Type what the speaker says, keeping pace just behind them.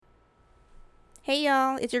Hey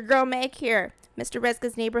y'all, it's your girl Meg here, Mr.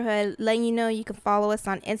 Rezka's Neighborhood, letting you know you can follow us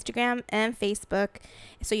on Instagram and Facebook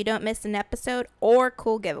so you don't miss an episode or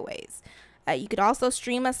cool giveaways. You could also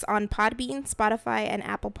stream us on Podbean, Spotify, and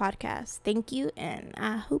Apple Podcasts. Thank you, and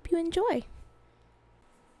I hope you enjoy.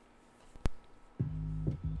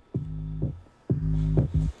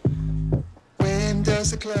 When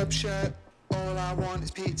does the club shut? All I want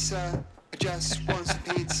is pizza. I just want some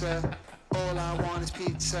pizza. All I want is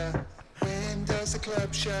pizza. When does the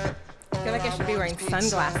club shut? I feel like I should be wearing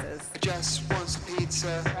sunglasses. I just want some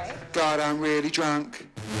pizza. Right? God, I'm really drunk.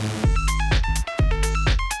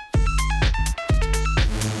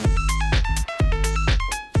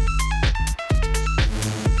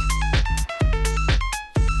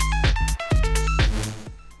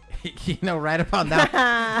 You know, right about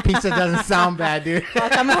now, pizza doesn't sound bad, dude.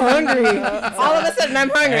 Fuck, I'm hungry. All of a sudden, I'm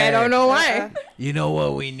hungry. I don't know why. You know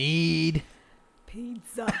what we need?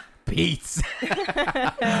 Pizza. Pizza.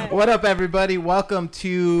 What up, everybody? Welcome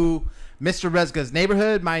to Mr. Rezka's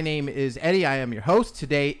Neighborhood. My name is Eddie. I am your host.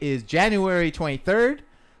 Today is January 23rd,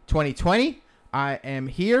 2020. I am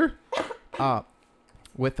here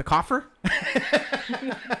with the coffer.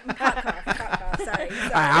 Sorry. All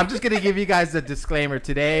right, I'm just going to give you guys a disclaimer.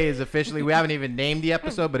 Today is officially, we haven't even named the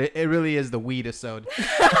episode, but it really is the weed-isode.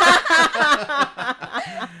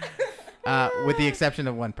 With the exception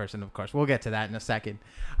of one person, of course. We'll get to that in a second.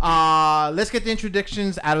 Let's get the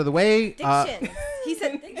introductions out of the way. Dictions. He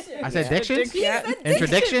said dictions. I said dictions? He said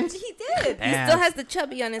Interdictions? He did. He still has the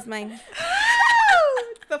chubby on his mind.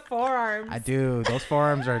 It's the forearms. I do. Those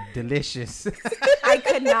forearms are delicious. I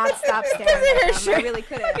could not stop staring at them. I really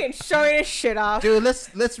couldn't. Fucking showing his shit off. Dude,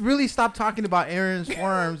 let's really stop talking about Aaron's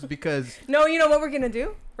forearms because... No, you know what we're gonna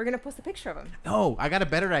do? We're gonna post a picture of him. No, I got a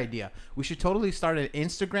better idea. We should totally start an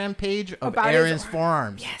Instagram page of About his Aaron's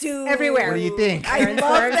forearms. Yes. Dude. Everywhere. What do you think? I Aaron's love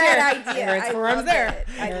forearms that there. idea. Aaron's I forearms love there. it.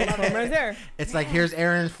 I Aaron's love forearms it. there. It's like, here's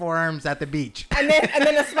Aaron's forearms at the beach. And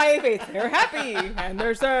then a smiley face. They're happy and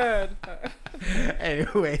they're sad.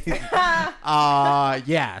 Anyways,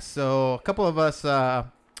 yeah. So a couple of us,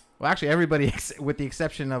 well, actually everybody with the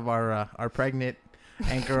exception of our pregnant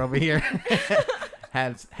anchor over here,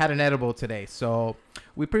 had an edible today. So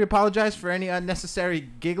we apologize for any unnecessary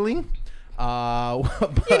giggling.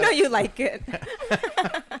 But, You know you like it.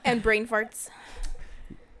 And brain farts.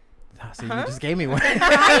 so you just gave me one. Sorry.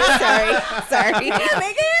 Yeah,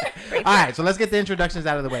 Megan. All right, so let's get the introductions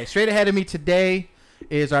out of the way. Straight ahead of me today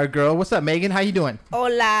is our girl. What's up, Megan? How you doing?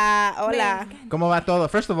 Hola. ¿Cómo va todo?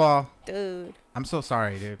 First of all, Dude. I'm so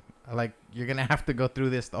sorry, dude. Like, you're gonna have to go through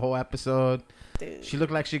this the whole episode. Dude. She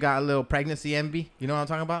looked like she got a little pregnancy envy. You know what I'm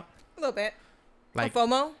talking about? A little bit. Like,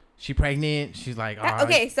 FOMO. she pregnant. She's like, oh,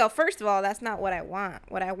 Okay, so first of all, that's not what I want.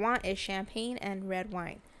 What I want is champagne and red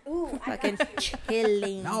wine. Ooh, Fucking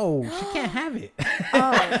chilling. no, she can't have it.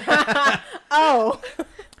 Oh.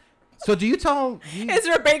 So do you tell?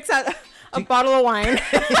 Ezra bakes a bottle of wine.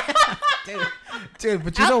 Dude,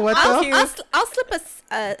 but you know what though? I'll slip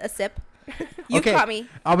a sip. You Okay. caught me.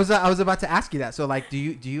 I was about to ask you that. So like, do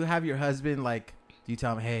you have your husband like? Do you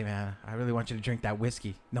tell him, hey man, I really want you to drink that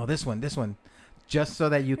whiskey? No, this one, just so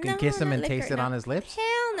that you can No, kiss him not and taste liquor, it no. on his lips?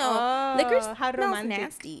 Hell no. Oh, Liquor how smells romantic.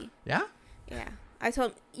 nasty. Yeah. Yeah. I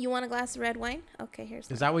told him, you want a glass of red wine? Okay, here's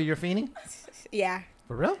Is one. that what you're feeling? Yeah,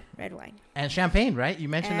 For real? red wine. And champagne, right? You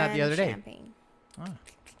mentioned that the And other day. champagne. Oh,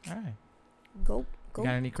 all right. Go. You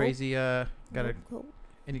got any crazy Go.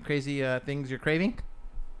 any crazy things you're craving?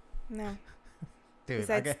 No. Dude,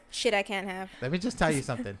 Besides shit I can't have. let me just tell you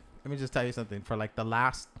something. For like the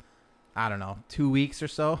last, I don't know, 2 weeks or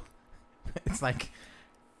so, it's like,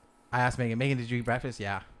 I asked Megan, did you eat breakfast?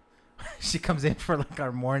 Yeah. She comes in for like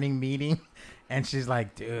our morning meeting, and she's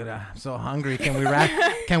like, dude, I'm so hungry. Can we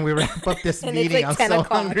wrap up this And it's meeting? like I'm 10 so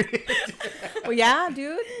o'clock. hungry. Well, yeah,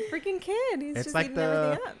 dude. Freaking kid. He's It's just like eating the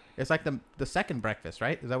everything up. it's like the second breakfast,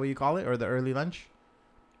 right? Is that what you call it, or the early lunch?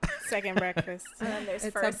 Second breakfast. And then there's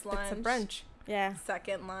It's first a lunch, brunch. Yeah.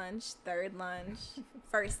 second lunch, third lunch,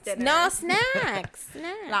 first dinner. No snacks.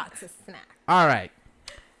 Lots of snacks. All right.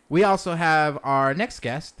 We also have our next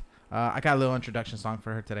guest. I got a little introduction song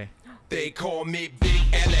for her today. They call me Big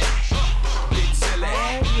L.A. Big Silly.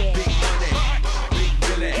 Big Money. Big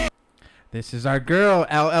Billy. This is our girl,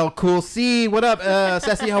 LL Cool C. What up,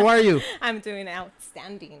 Ceci? How are you? I'm doing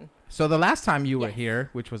outstanding. So the last time you were here,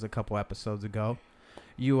 which was a couple episodes ago,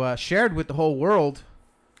 you shared with the whole world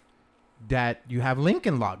that you have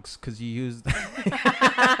Lincoln Logs because you used the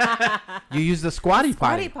Squatty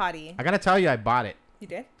Potty. Potty. I gotta tell you, I bought it. You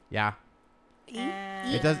did? Yeah,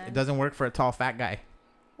 And it doesn't work for a tall fat guy.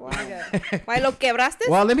 Why? Why lo quebraste?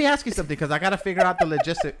 Well, let me ask you something because I gotta figure out the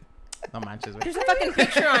logistic. No manches. There's a fucking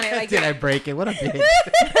picture on it. Like, Did I break it? What a bitch.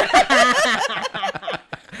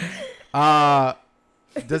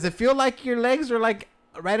 Does it feel like your legs are like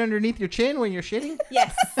right underneath your chin when you're shitting?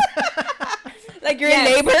 yes. Like you're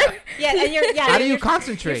Yes. in labor. Yeah, and you're. Yeah. How do you you're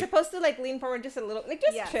concentrate? You're supposed to like lean forward just a little, like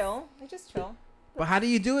just Yes. chill, like just chill. But how do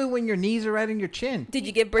you do it when your knees are right in your chin? Did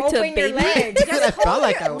you give birth to a Open your baby? legs. Dude, I felt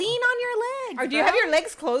like I Lean on your legs. Or do you have your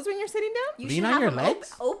legs closed when you're sitting down? You Lean should on have your them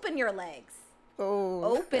legs? Open your legs.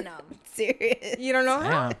 Oh, Open them. serious. You don't know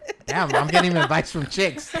how? Damn, I'm getting advice from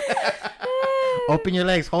chicks. Open your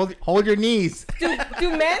legs. Hold your knees.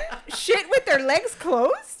 Do men shit with their legs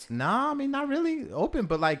closed? No, I mean not really open,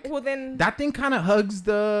 but like Well then, that thing kind of hugs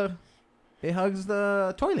the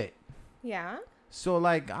toilet. yeah. So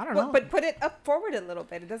like I don't Well, know. but put it up forward a little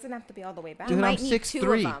bit. It doesn't have to be all the way back. Dude, You I'm might need 2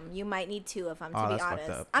 6'3". of them. You might need 2 of them, to Oh, be that's fucked honest.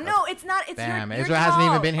 up. I know, it's not. It's Damn, you're Israel hasn't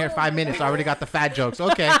even tall. been here 5 minutes. I already got the fat jokes.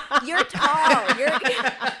 Okay. You're tall. You're.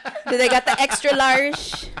 Do they got the extra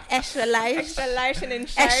large, extra large, Extra large and in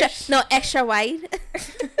extra? charge. No, extra wide.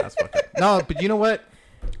 That's fucked up. No, but you know what?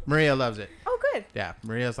 Maria loves it. Oh, good. Yeah,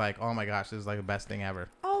 Maria's like, oh my gosh, this is like the best thing ever.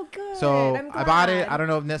 Oh, good. So I'm I bought it. glad. I don't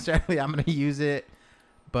know if necessarily I'm gonna use it,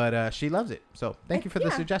 but she loves it. So thank you for the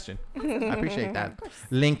Yeah. suggestion. I appreciate that.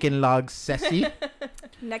 Lincoln Logs Ceci.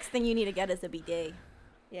 Next thing you need to get is a bidet.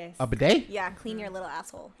 Yes. A bidet? Yeah, clean your little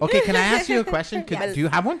asshole. Okay, can I ask you a question? Yes. Do you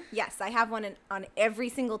have one? Yes, I have one on every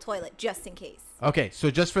single toilet just in case. Okay, so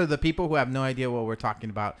just for the people who have no idea what we're talking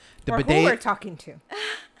about, the Or who bidet. we're talking to.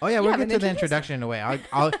 Oh yeah, we'll haven't get to the introduced introduction in a way.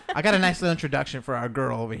 I got a nice little introduction for our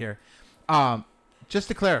girl over here. Just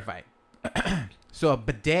to clarify, so a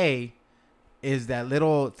bidet is that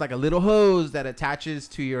little. It's like a little hose that attaches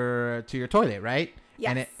to your toilet, right?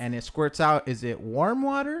 Yes. And it squirts out. Is it warm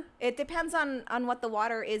water? It depends on what the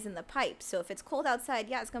water is in the pipe. So if it's cold outside,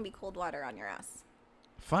 yeah, it's going to be cold water on your ass.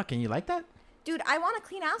 Fuck, and you like that? Dude, I want a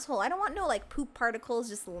clean asshole. I don't want no like poop particles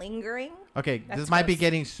just lingering. Okay, That's this might be gross.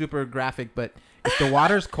 getting super graphic, but if the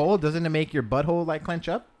water's cold, doesn't it make your butthole like clench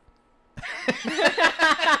up?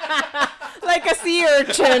 Like a sea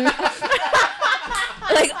urchin.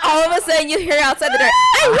 Like all of a sudden you hear outside the door.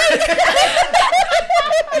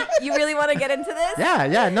 You really want to get into this?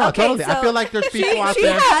 Yeah, no, Okay, totally. I so feel like there's people out She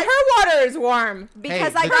there. has, her water is warm.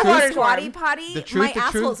 Because Hey, I the got truth- one squatty potty, The truth, my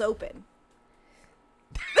the truth. asshole's open.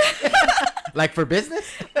 Like for business?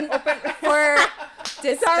 For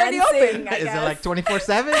dispensing, already open. I Is guess. it like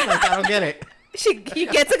 24/7? Like I don't get it. She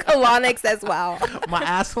gets a colonics as well. My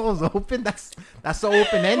asshole's open. That's so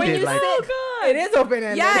open ended. you Like sit- It is open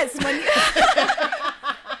ended. Yes, when you...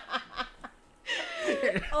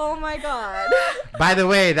 Oh my god. by the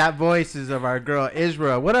way, that voice is of our girl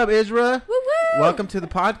Isra. What up, Isra? Woo woo. Welcome to the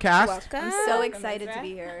podcast. Welcome. I'm so excited to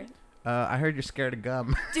be here. I heard you're scared of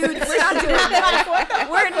gum. Dude, we're not doing this.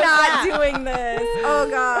 We're not doing this. Oh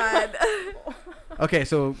god. Okay,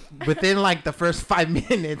 so within like the first 5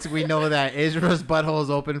 minutes, we know that Isra's butthole is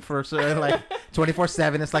open for like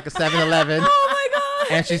 24/7. It's like a 7-Eleven. Oh my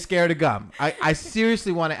god. And she's scared of gum. I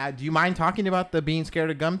seriously want to add. Do you mind talking about the being scared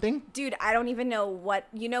of gum thing? Dude, I don't even know what.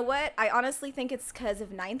 You know what? I honestly think it's because of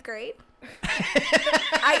 9th grade.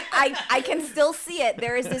 I can still see it.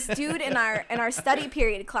 There is this dude in our study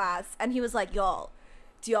period class, and he was like, "Y'all,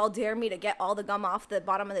 do y'all dare me to get all the gum off the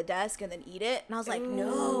bottom of the desk and then eat it?" And I was like,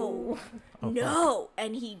 "No, no,"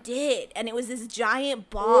 and he did, and it was this giant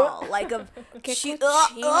ball like of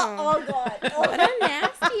oh god, What a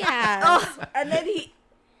nasty ass. oh, and then he,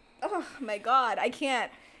 oh my god, I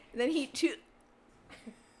can't. And then he chewed.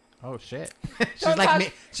 Oh shit. She's like me.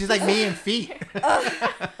 She's like me in feet.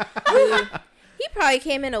 He probably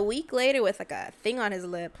came in a week later with like a thing on his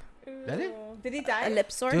lip, That it? Did he die? a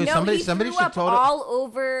lip sore. Dude, No, somebody he should threw up told all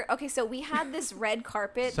over. Okay, so we had this red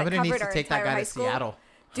carpet Somebody that needs covered to our take that entire guy high to school. Seattle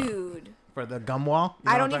Dude, for the gum wall. You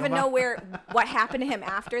know I what don't I'm even talking know about? what happened to him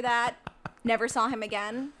after that. Never saw him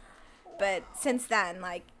again. But since then,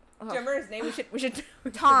 like Do you remember his name? We should.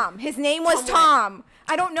 Tom. His name was Tom.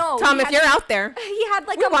 I don't know. Tom, He if had- you're out there, he had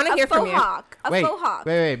like we wanna a hear from faux you. hawk. A Wait, faux hawk.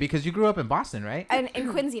 wait, because you grew up in Boston, right?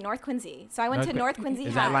 In Quincy, North Quincy. So I went to North Quincy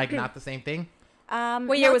Is High. that like not the same thing?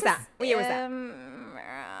 What year was that? What year was that?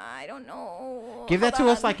 I don't know. Give that to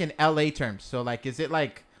Hold us like in LA terms. So like, is it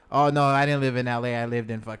like, oh no, I didn't live in LA. I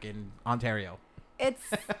lived in fucking Ontario. It's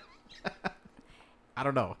I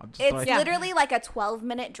don't know. I'm just it's throwing- literally like a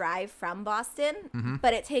 12-minute drive from Boston, Mm-hmm.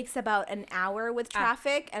 but it takes about an hour with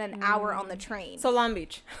traffic and an hour on the train. so Long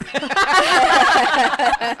Beach.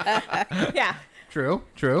 Yeah. True.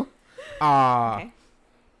 Okay.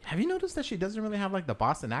 Have you noticed that she doesn't really have like the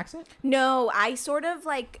Boston accent? No, I sort of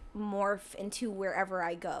like morph into wherever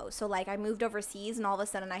I go. So like I moved overseas and all of a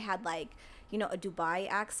sudden I had like, you know, a Dubai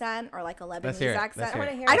accent or like a Let's Lebanese hear it. accent.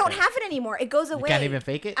 Let's hear it. I don't have it anymore. It goes You away. can't even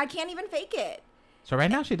fake it? I can't even fake it. So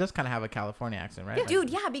right now she does kind of have a California accent, right? Like, Dude,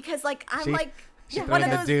 yeah, because like I'm See? like she one throwing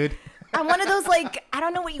of the those dude. I'm one of those like I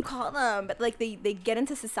don't know what you call them, but like they get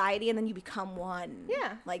into society and then you become one.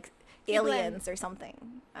 Yeah. Like You blend. aliens or something.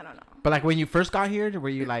 I don't know. But like when you first got here, were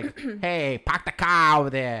you like, hey, park the car over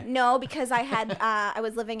there? No, because I had I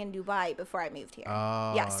was living in Dubai before I moved here.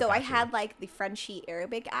 Oh, yeah, so I gotcha. had like the Frenchy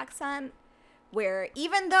Arabic accent where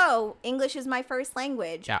even though English is my first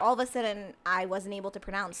language, Yeah. all of a sudden I wasn't able to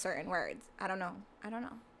pronounce certain words. I don't know.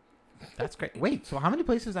 That's great. Wait, so how many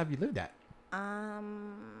places have you lived at?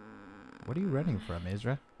 What are you running from,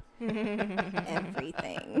 Isra?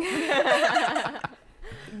 Everything.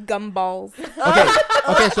 Gumballs.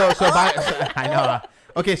 Okay, so I know.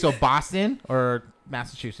 Okay, so Boston or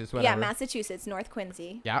Massachusetts, whatever. Yeah, Massachusetts, North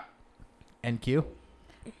Quincy. Yeah. NQ.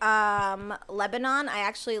 Lebanon. I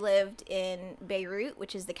actually lived in Beirut,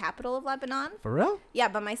 which is the capital of Lebanon. For real? Yeah,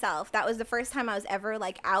 by myself. That was the first time I was ever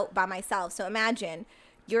like out by myself. So imagine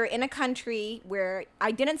you're in a country where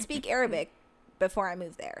I didn't speak Arabic before I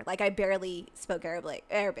moved there. Like I barely spoke Arabic.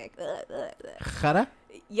 Khara?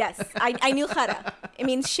 Yes, I knew khara. It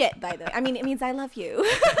means shit, by the way. I mean, it means I love you.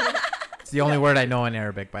 It's the only word I know in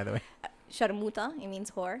Arabic, by the way. Sharmuta, it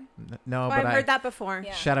means whore. No, Oh, but I've heard that before.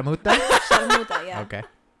 Yeah. Sharamuta? Sharmuta, yeah. Okay.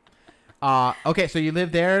 Okay, so you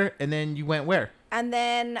lived there and then you went where? And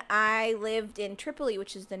then I lived in Tripoli,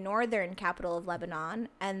 which is the northern capital of Lebanon.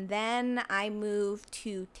 And then I moved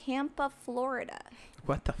to Tampa, Florida.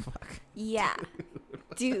 What the fuck? Yeah.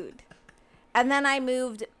 Dude. And then I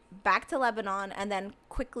moved back to Lebanon and then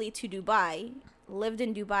quickly to Dubai. Lived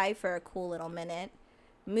in Dubai for a cool little minute.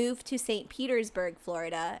 Moved to St. Petersburg,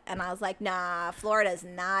 Florida. And I was like, nah, Florida's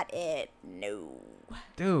not it. No.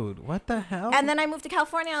 Dude, what the hell? And then I moved to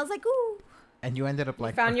California. I was like, ooh. And you ended up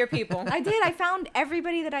like Found your people. I did. I found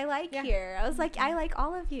everybody that I like Yeah. here. I was like, I like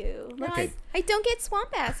all of you. No, Okay. I don't get swamp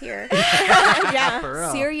ass here. Yeah. For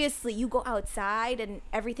real. Seriously, you go outside and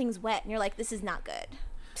everything's wet and you're like, this is not good.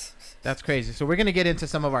 That's crazy. So we're gonna get into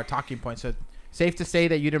some of our talking points. So safe to say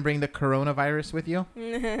that you didn't bring the coronavirus with you?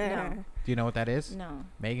 No. Do you know what that is? No.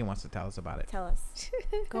 Megan wants to tell us about it. Tell us.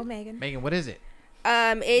 Go, Megan. Megan, what is it?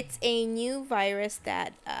 It's a new virus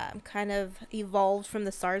that kind of evolved from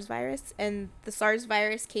the SARS virus, and the SARS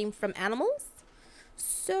virus came from animals.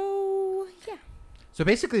 So yeah, So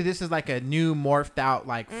basically, this is like a new morphed out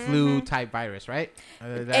like flu type virus, right?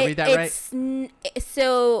 Did I read that right?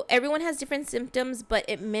 So everyone has different symptoms, but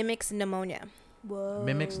it mimics pneumonia. Whoa.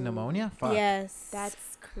 Mimics pneumonia? Fuck. Yes,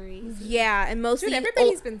 That's crazy. yeah, and mostly Dude,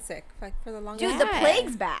 everybody's been sick like for the longest Dude, time. the Yeah.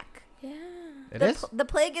 plague's back. yeah. It is? The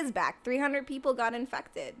plague is back. 300 people got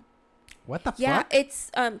infected. What the Yeah, fuck?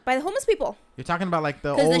 it's by the homeless people. You're talking about like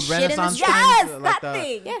the 'Cause the old shit in the Renaissance street- Yes, things? that the,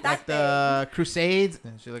 thing. Yeah, like that the Crusades.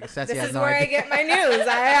 And she's like, Sassy This has is no where I idea. get my news.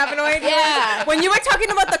 I have no idea. Yeah. When you were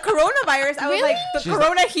talking about the coronavirus, I was Really? like, the She's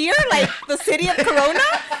corona here? Like the city of Corona?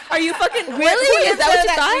 Are you fucking Really? who Is that what you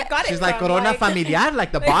where thought? we got it She's like from? Corona Familiar,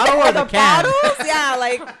 like the bottle or the can? bottles? Yeah,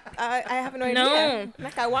 like I have no idea. No.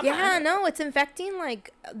 Like, I want Yeah, no, it's infecting.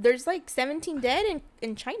 Like there's like 17 dead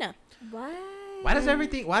in China. What? Why does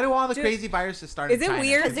everything? Why do all the Dude, crazy viruses start? is in it China?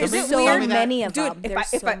 weird? Can Because there's Is it somebody so tell me that? many of Dude, them. if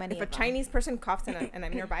There's I, so many if a of them. Chinese person coughs and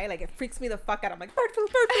I'm nearby, like it freaks me the fuck out. I'm like, bird flu,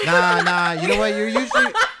 bird flu. Nah. You know what?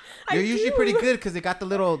 You're usually pretty good because they got the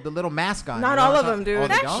little mask on. Not you know all what of I'm them, dude.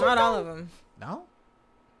 talking- Oh, they don't? Not all of them. No.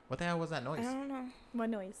 What the hell was that noise? I don't know. What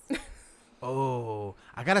noise? Oh,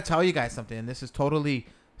 I gotta tell you guys something, and this is totally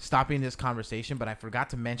stopping this conversation, but I forgot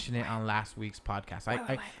to mention it on last week's podcast.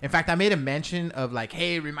 In fact, I made a mention of like,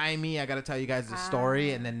 hey, remind me, I gotta tell you guys the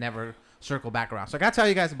story, and then never circle back around. So I gotta tell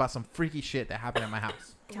you guys about some freaky shit that happened at my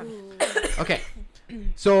house. Okay,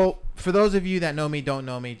 so for those of you that know me, don't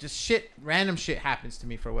know me, just random shit happens to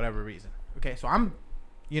me for whatever reason. Okay, so I'm,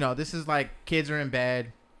 this is like kids are in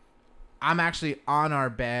bed. I'm actually on our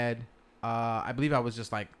bed. I believe I was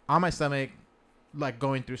just like on my stomach, like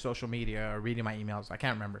going through social media or reading my emails. I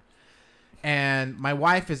can't remember. And my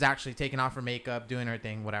wife is actually taking off her makeup, doing her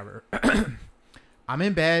thing, whatever. I'm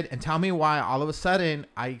in bed, and tell me why all of a sudden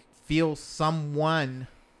I feel someone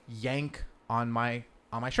yank on my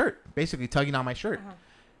shirt, basically tugging on my shirt.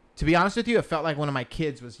 To be honest with you, it felt like one of my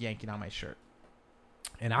kids was yanking on my shirt.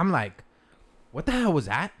 And I'm like, what the hell was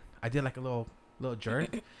that? I did like a little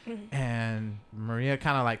jerk. And Maria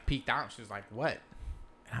kind of like peeked out. She was like, what?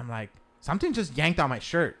 And I'm like, something just yanked on my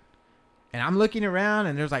shirt. And I'm looking around,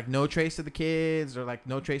 and there's like no trace of the kids or like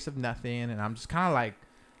no trace of nothing. And I'm just kind of like,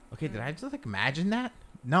 okay, did I just like imagine that?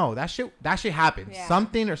 No, that shit happened. Yeah.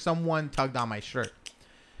 Something or someone tugged on my shirt.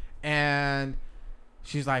 And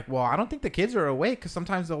she's like, well, I don't think the kids are awake because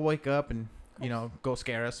sometimes they'll wake up and go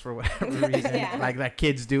scare us for whatever reason, Yeah. like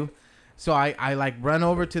kids do. So I like run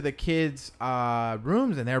over to the kids'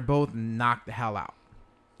 rooms, and they're both knocked the hell out.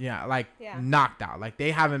 Yeah, like knocked out. Like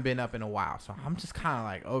they haven't been up in a while. So I'm just kind of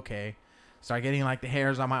like, okay. Start getting like the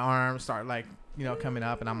hairs on my arms, start like, coming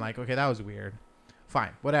up, and I'm like, okay, that was weird. Fine,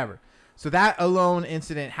 whatever. So that alone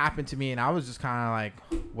incident happened to me, and I was just kind of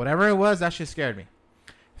like, whatever it was, that shit scared me.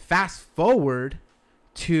 Fast forward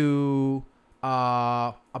to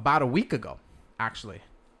about a week ago, actually.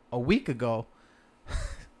 A week ago.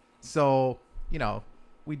 So,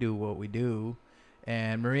 we do what we do.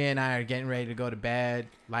 And Maria and I are getting ready to go to bed.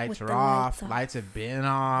 Lights With are the off. lights off. Lights have been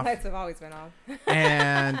off. Lights have always been off.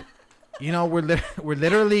 And, we're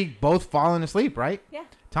literally both falling asleep, right? Yeah.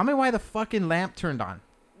 Tell me why the fucking lamp turned on.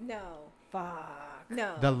 No. Fuck.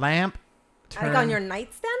 No. The lamp turned. Like on your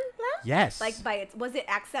nightstand lamp? Yes. Was it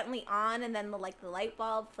accidentally on and then the light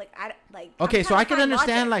bulb Okay, I'm so trying I to can find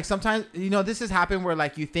understand logic. like sometimes this has happened where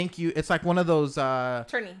like you think it's like one of those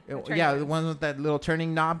Turning. yeah, the one with that little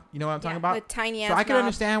turning knob, you know what I'm talking about? The tiny ass So I can knob.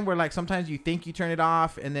 understand where like sometimes you think you turn it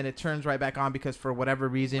off and then it turns right back on because for whatever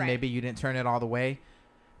reason Right. maybe you didn't turn it all the way.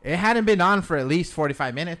 It hadn't been on for at least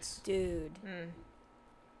 45 minutes. Dude,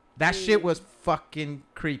 That shit was fucking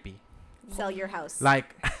creepy. sell your house.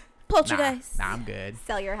 Like Poltergeist. nah, I'm good.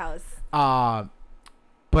 Sell your house.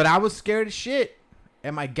 But I was scared as shit.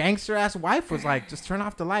 And my gangster ass wife was like, just turn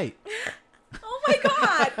off the light. Oh my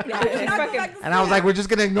god. Yeah, I did she's not go fucking- back to And I was like, we're just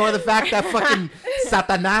gonna ignore the fact that fucking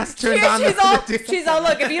Satanas turned on the She's all,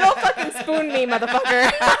 look, if you don't fucking spoon me,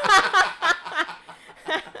 motherfucker.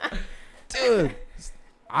 dude.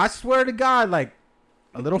 I swear to God, like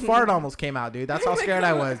a little fart almost came out, dude. That's how scared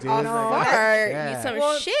I was, dude. Oh, Like, no. Fart. yeah. You some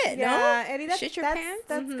Well, shit, yeah, no? Eddie, that's, Shit your that's, pants?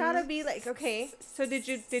 that's gotta be like, okay. So did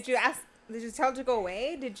you tell her to go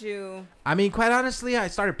away? Did you? I mean, quite honestly, I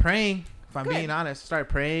started praying. If I'm Good. being honest, started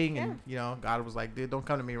praying, and God was like, dude, don't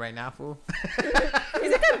come to me right now, fool. He's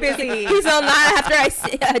like, I'm busy. He's all not after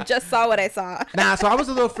I just saw what I saw. Nah, so I was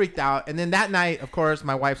a little freaked out. And then that night, of course,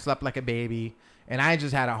 my wife slept like a baby, and I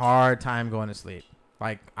just had a hard time going to sleep.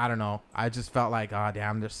 Like, I don't know. I just felt like, oh,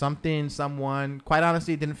 damn, there's someone. Quite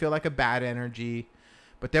honestly, it didn't feel like a bad energy.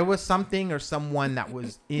 But there was something or someone that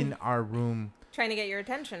was in our room. Trying to get your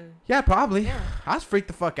attention. Yeah, probably. Yeah. I was freaked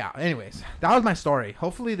the fuck out. Anyways, that was my story.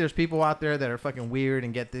 Hopefully there's people out there that are fucking weird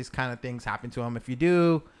and get these kind of things happen to them. If you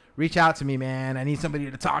do, reach out to me, man. I need somebody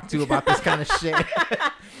to talk to about this kind of shit.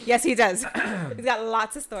 Yes, he does. He's got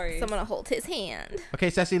lots of stories. Someone to hold his hand. Okay,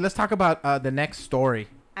 Ceci, let's talk about the next story.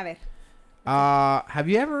 A ver. Have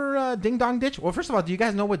you ever ding dong ditch? Well, first of all, do you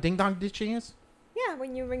guys know what ding dong ditching is? Yeah,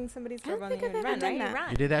 when you ring somebody's I don't doorbell think and I've you ever run, done right?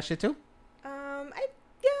 that. You did that shit too?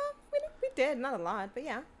 We did, not a lot, but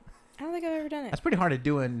yeah. I don't think I've ever done it. That's pretty hard to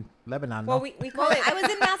do in Lebanon. Well, no? we call Well, it. I was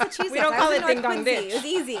in Massachusetts. We don't I call was it in ding North dong Quincy. ditch. It was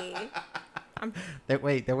easy.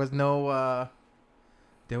 Wait, there was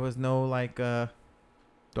no like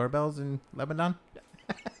doorbells in Lebanon?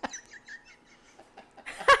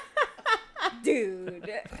 Dude.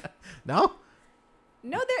 No?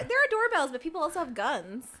 No, there are doorbells, but people also have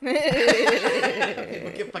guns. People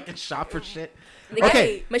get fucking shot for shit. They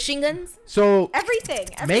Okay. got machine guns? So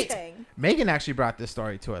Everything. Megan actually brought this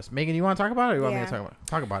story to us. Megan, you want to talk about it or you want me Yeah. to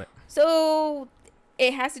talk about it? So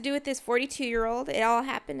it has to do with this 42-year-old. It all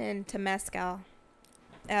happened in Temescal.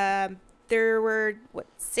 There were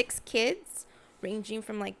 6 kids ranging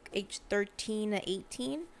from like age 13 to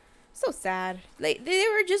 18. So sad. Like they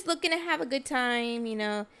were just looking to have a good time, you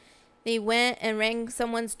know. They went and rang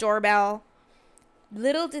someone's doorbell.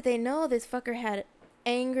 Little did they know this fucker had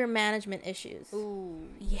anger management issues. Ooh.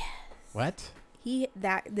 Yeah. What?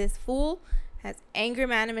 This fool has anger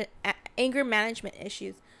management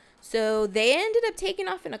issues. So they ended up taking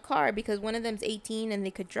off in a car because one of them's 18 and they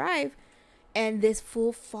could drive, and this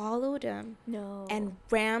fool followed him No. and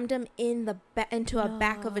rammed him into a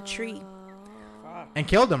back of a tree. And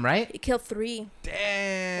killed him, right? He killed 3.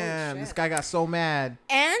 Damn. shit. This guy got so mad.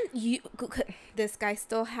 And this guy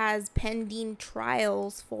still has pending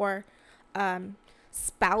trials for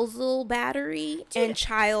spousal battery and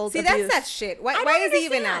child See, abuse. that's that shit. Why I don't is he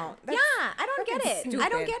even understand. out? That's Yeah, I don't get fucking it. I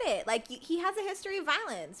don't stupid. get it. Like he has a history of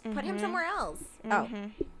violence. Put him somewhere else. Oh,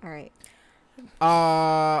 all right.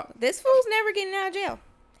 This fool's never getting out of jail,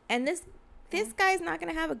 and this guy's not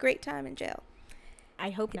gonna have a great time in jail. I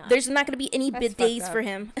hope not. There's not gonna be any That's bidets fucked for up.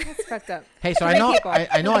 him. That's fucked up. Hey, so I know people.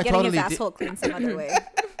 I know I getting totally his did, asshole cleaned some other way.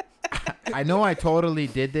 I know I totally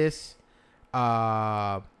did this.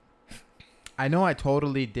 I know I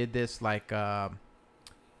totally did this like when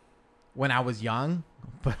I was young,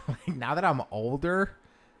 but like now that I'm older,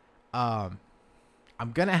 I'm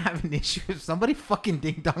gonna have an issue if somebody fucking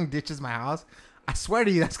ding dong ditches my house. I swear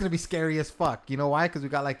to you, that's gonna be scary as fuck. You know why? Because we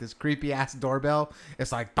got like this creepy ass doorbell.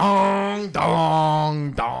 It's like dong,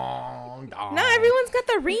 dong, dong, dong. No, everyone's got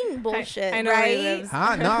the ring bullshit. I know where he right? lives.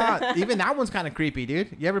 Huh? No, even that one's kind of creepy,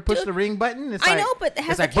 dude. You ever push Dude, the ring button? It's I like, know, but it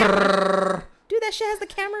has it's the like. camera. brrrr. Dude, that shit has the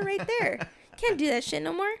camera right there. Can't do that shit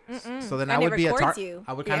no more. So then And I would it be a records target. you.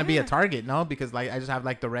 I would kind of be a Yeah. target, no? Because like I just have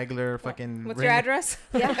like the regular fucking. What's ring. your address?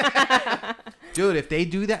 Dude? If they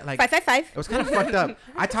do that, like 555. it was kind of fucked up.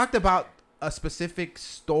 I talked about a specific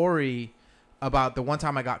story about the one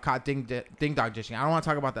time I got caught ding dong ditching. I don't want to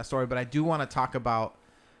talk about that story, but I do want to talk about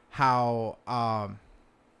how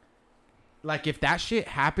like if that shit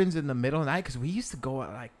happens in the middle of the night, because we used to go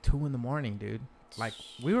at like 2 a.m, dude. Like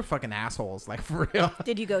we were fucking assholes, like for real.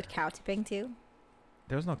 Did you go cow tipping too?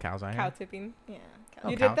 There was no cows out Cow here. tipping. Yeah. No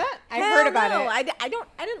You cow. did that? I Hell heard about no. it.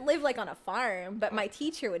 I didn't live like on a farm, but my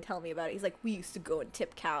teacher would tell me about it. He's like, we used to go and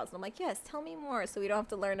tip cows. And I'm like, yes, tell me more so we don't have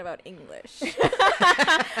to learn about English.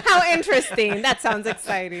 How interesting. That sounds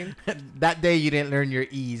exciting. That day you didn't learn your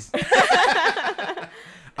E's.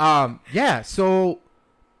 Yeah, so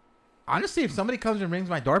honestly, if somebody comes and rings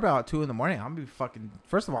my doorbell at 2 a.m, I'm gonna be fucking.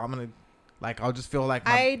 First of all, I'm gonna like I'll just feel like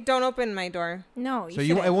I don't open my door. No, so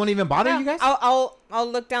you it won't even bother No, you guys, I'll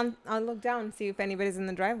look down. I'll look down and see if anybody's in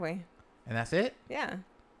the driveway. and that's it. Yeah.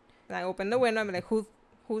 And I open the window. I'm like, who's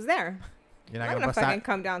there? You're not I'm gonna gonna bust fucking out.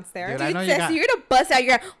 come downstairs. Dude, I know Dude you says got- you're gonna bust out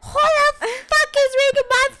your who the fuck is ringing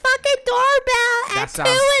my fucking doorbell That at 2 sounds-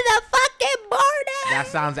 in the fucking morning? That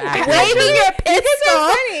sounds accurate. Waving your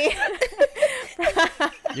pistol.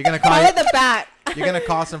 You're gonna call Call it the bat. you're gonna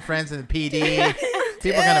call some friends in the PD.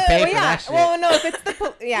 People are gonna pay Well, for yeah. that shit. Well, no, if it's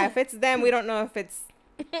if it's them, we don't know if it's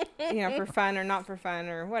for fun or not for fun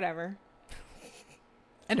or whatever.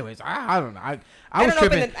 Anyways, I don't know. I I was don't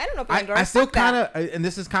open tripping. the- I don't open the door. I still Fuck that. kind of, and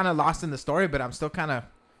this is kind of lost in the story, but I'm still kind of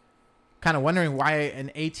wondering why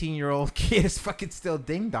an 18-year-old kid is fucking still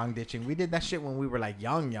ding dong ditching. We did that shit when we were like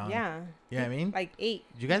young. Yeah. You know what I mean? Like 8.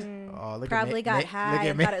 Did you guys? Oh, look Probably at got high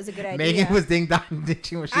and thought it was a good idea. Megan was ding dong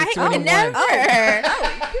ditching when she was 2 in the morning. never.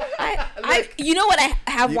 You know what I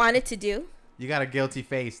have wanted to do? You got a guilty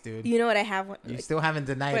face, dude. You know what I have? You still haven't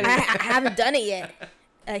denied Wait, it. I haven't done it yet.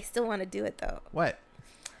 I still want to do it though. What?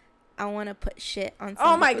 I want to put shit on.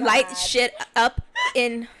 Oh my light God. shit up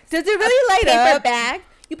in Does it really light paper up? bag.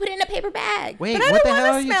 You put it in a paper bag. Wait, But I what don't the hell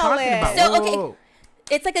wanna are you smell talking it. about? So, Whoa, okay, whoa, whoa.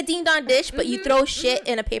 It's like a ding dong dish, but you throw shit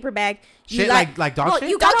in a paper bag. You Shit like dog Well, shit?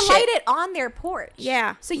 you Dog gotta shit. light it on their porch.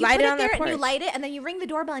 Yeah, So you light put it it on their there and you porch. light it, and then you ring the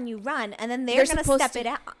doorbell and you run, and then they're They're gonna supposed step to- it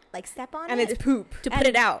out, like step on And it, it's poop. to put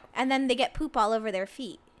it out. and then they get poop all over their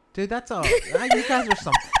feet. Dude, that's all. You guys are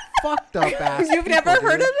some fucked up ass. You've never people,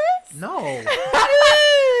 heard dude. of this? No. Dude,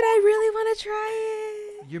 I really want to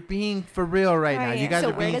try it. You're being for real right now. You guys So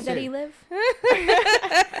are where being does Eddie serious.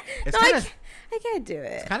 live? It's No, kind of I can't do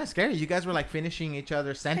it. kind of scary. You guys were like finishing each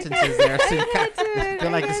other's sentences there. So you can't do I it.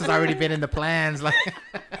 feel like this has already been in the plans. Like,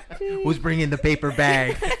 who's bringing the paper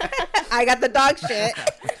bag? I got the dog shit.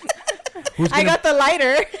 Who's I gonna got the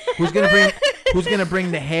lighter. Who's gonna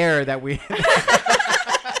bring the hair that we?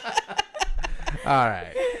 All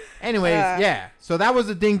right. Anyways, yeah. So that was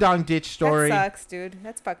a ding dong ditch story. That sucks, dude.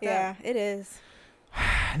 That's fucked Yeah, up. it is.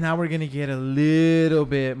 Now we're gonna get a little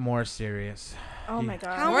bit more serious. Oh my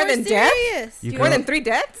god, How More than death? serious? You More girl- than 3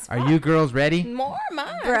 deaths? Are you girls ready? More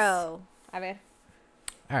months. bro. A ver.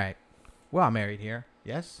 All right. We're all married here.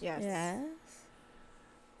 Yes. Yes. Yes.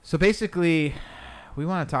 So basically, we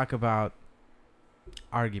want to talk about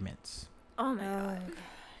arguments. Oh my god.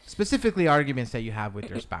 Specifically arguments that you have with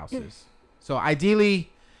your spouses. So ideally,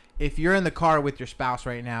 if you're in the car with your spouse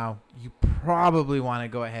right now, you probably want to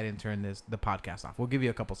go ahead and turn the podcast off. We'll give you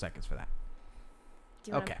a couple seconds for that.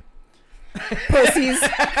 Do you wanna- Okay. Pussies.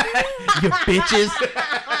 You bitches.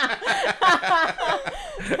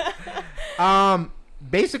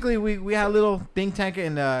 Basically we had a little think tank,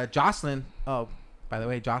 and Jocelyn, oh, by the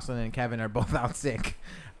way, Jocelyn and Kevin are both out sick.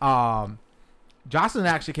 Jocelyn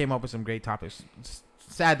actually came up with some great topics. It's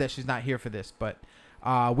sad that she's not here for this, but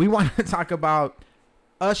we want to talk about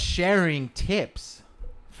us sharing tips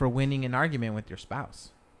for winning an argument with your spouse.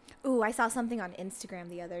 Ooh, I saw something on Instagram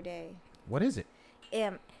the other day. What is it?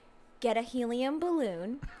 Get a helium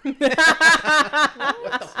balloon, I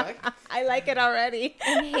like it already.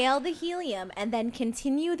 inhale the helium, and then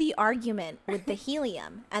continue the argument with the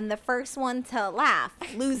helium. And the first one to laugh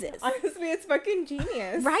loses. Honestly, it's fucking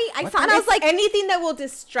genius. Right? I What thought the- I was like, anything that will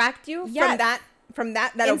distract you Yes. from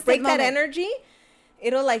that that'll Instant break that moment. energy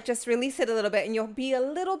it'll like just release it a little bit, and you'll be a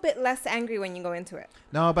little bit less angry when you go into it.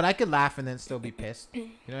 No, but I could laugh and then still be pissed. You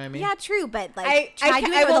know what I mean? Yeah, true, but like try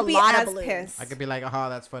doing I it with won't a be lot as of balloons. pissed. I could be like, "Oh,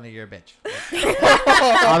 that's funny. You're a bitch."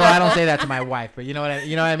 Although I don't say that to my wife, but you know what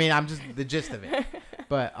I mean. I'm just the gist of it.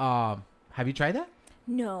 But have you tried that?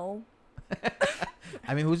 No.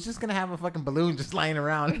 I mean, who's just gonna have a fucking balloon just lying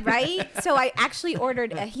around? Right? So I actually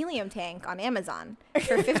ordered a helium tank on Amazon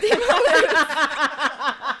for $50.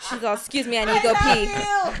 She's all, excuse me, I need to go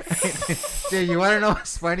pee. Dude, you want to know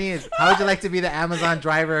what's funny is how would you like to be the Amazon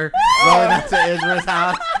driver rolling up to Israel's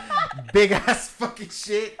house? Big ass fucking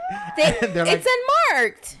shit. They're like, It's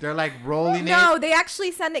unmarked. they're like rolling No, it. they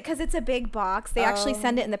actually send it because it's a big box. They actually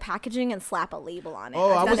send it in the packaging and slap a label on it.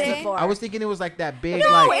 Oh, I've done it I before. was thinking it was like that big.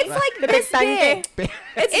 No, like, it's like the this big tanque. big. big.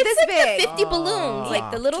 It's It's this like big. the 50 balloons,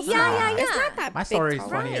 like the little Yeah, yeah, small. It's yeah. not that My big. story's tall.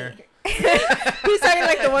 funnier. He's talking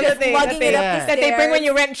like the ones that they lugging it up the that they bring when stairs.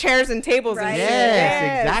 you rent chairs and tables Right. and Yes, shit.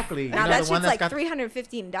 Yes. exactly. Now you know, that the one shit's that's like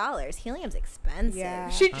got $315. Helium's expensive. Yeah.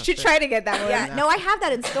 Yeah. She tried to get that one. No, I have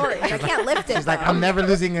that in storage. I can't lift it. She's like, though. I'm never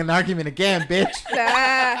losing an argument again, bitch.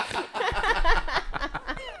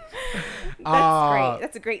 That's great.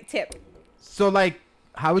 That's a great tip. So like,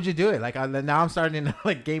 how would you do it? Like now I'm starting to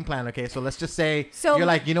like game plan. Okay, so let's just say So- you're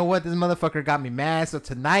like, you know what, this motherfucker got me mad. So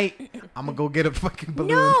tonight I'm gonna go get a fucking balloon.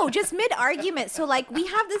 No, just mid argument. So like we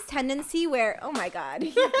have this tendency where, oh my god,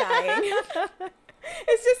 he's dying.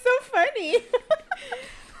 It's just so funny.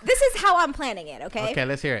 This is how I'm planning it, okay? Okay,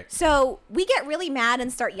 let's hear it. So we get really mad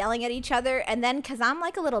and start yelling at each other, and then because I'm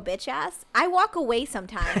like a little bitch ass, I walk away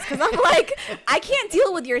sometimes because I'm like, I can't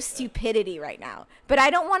deal with your stupidity right now. But I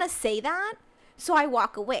don't want to say that, so I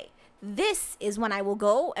walk away. This is when I will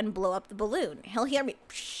go and blow up the balloon. He'll hear me.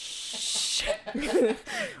 He's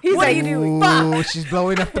What like, are you doing? Ooh, she's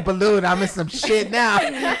blowing up the balloon. I'm in some shit now.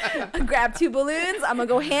 Grab 2 balloons. I'm gonna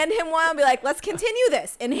go hand him one and be like, let's continue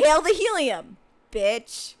this. Inhale the helium,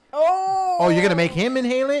 bitch. Oh, you're gonna make him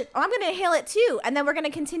inhale it? Oh, I'm gonna inhale it too, and then we're gonna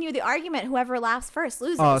continue the argument. Whoever laughs first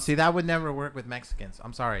loses. Oh, see, that would never work with Mexicans.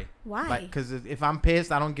 I'm sorry. Why? Like, because if I'm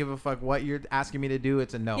pissed, I don't give a fuck what you're asking me to do.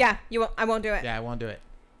 It's a no. Yeah, you won't. I won't do it. Yeah, I won't do it.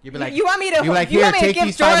 You'd be like, you want me to? you'd be like, you here, want me to take give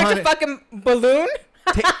these George a 500. fucking balloon?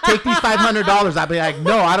 Take these $500. I'd be like,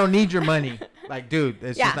 no, I don't need your money. Like, dude,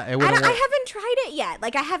 it's Yeah. just not, it I wouldn't work. haven't tried it yet.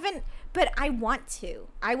 Like I haven't, but I want to.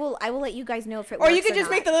 I will let you guys know if it Or works. you could just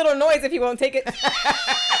not. make the little noise if you won't take it.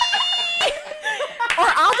 Or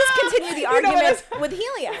I'll just continue the know what argument with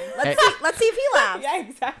helium. Let's see if he laughs. Yeah,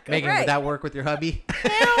 exactly. Megan, Right. would that work with your hubby?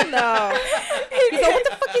 Hell no. He's like, what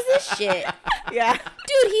the fuck is this shit? Yeah.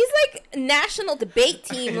 Dude, he's like national debate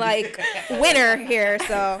team like winner here.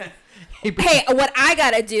 So hey, what I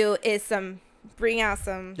gotta do is bring out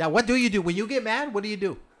some. Yeah, what do you do? When you get mad, what do you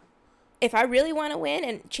do? If I really want to win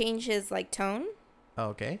and change his like tone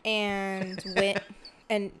Okay. and win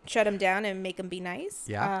and shut him down and make him be nice.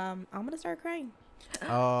 Yeah. I'm gonna start crying.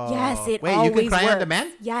 Oh. Yes, it Wait, always you can cry works. on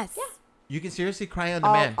demand? Yes. You can seriously cry on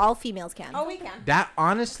demand. All females can. Oh, we can. That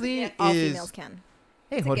honestly All is. females can.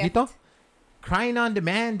 Hey, It's a Jorgito. gift. Crying on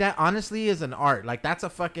demand, that honestly is an art. Like, that's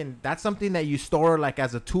something that you store, like,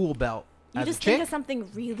 as a tool belt. You as just a chick. think of something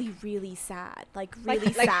really, really sad. Like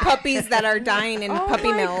really Like sad. puppies that are dying in Oh puppy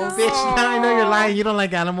my mills. God. Bitch, now I know you're lying. You don't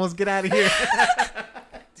like animals. Get out of here.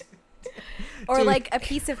 Or Dude. like a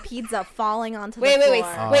piece of pizza falling onto Wait, the wait,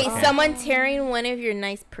 floor. wait, Oh, wait! okay. Someone tearing one of your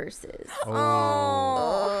nice purses.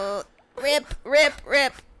 Oh. Rip, rip,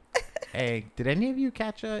 rip. Hey, did any of you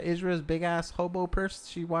catch Israel's big ass hobo purse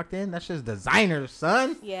she walked in? That's just designer,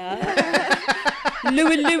 son. Yeah.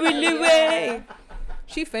 Louis.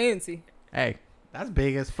 She fancy. Hey, that's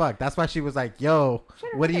big as fuck. That's why she was like, "Yo,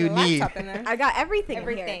 what do you Fucking need?" laptop in there. I got everything. in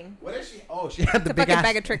here. Everything. What is she? Oh, she had the a big fucking ass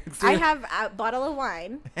bag of tricks. I have a bottle of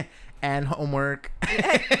wine, and homework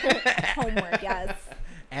homework, yes,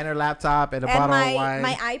 and her laptop and a and bottle of wine.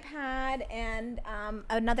 my iPad and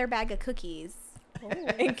another bag of cookies.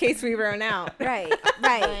 In case we run out. Right,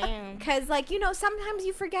 right. Damn. Because like sometimes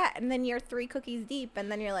you forget, and then you're 3 cookies deep,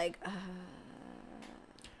 and then you're like,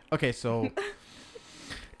 Okay, so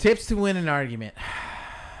tips to win an argument.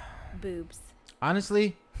 boobs.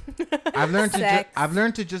 Honestly, I've learned Sex. I've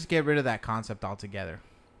learned to just get rid of that concept altogether.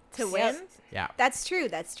 To Yep. win. Yeah. That's true.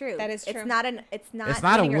 That's true. That is true. It's not an. It's not. It's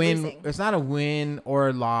not a winning or win. losing. It's not a win or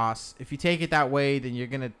a loss. If you take it that way, then you're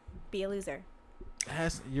gonna Be a loser.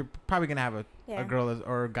 you're probably gonna have a Yeah. girl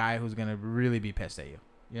or a guy who's gonna really be pissed at you.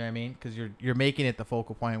 You know what I mean? Because you're making it the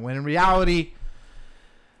focal point. When in reality,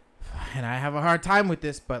 and I have a hard time with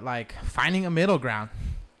this, but like finding a middle ground,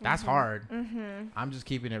 that's hard. Mm-hmm. I'm just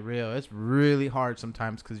keeping it real. It's really hard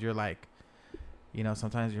sometimes because you're like, you know,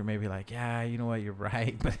 sometimes you're maybe like, yeah, you know what, you're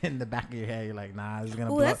right, but in the back of your head, you're like, nah, this is gonna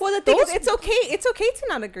Ooh, blow. that's- Well, the thing is, it's okay. It's okay to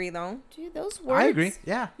not agree, though. Dude, those words. I agree.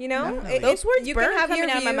 Yeah. You know, Definitely. Those words you burn can have coming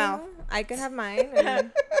your out of my view, mouth. I can have mine.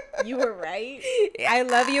 And You were right. I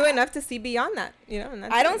love you enough to see beyond that. You know, and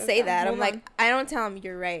that's I don't that's say how- that. I'm move like, on. I don't tell him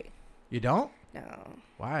you're right. You don't? No.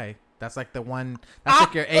 Why? That's like the one. That's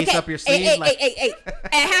like your ace Okay. up your sleeve. Hey, like,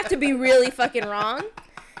 I have to be really fucking wrong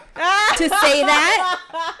to say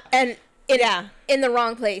that, and in the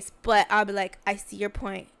wrong place. But I'll be like, I see your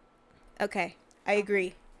point. Okay, I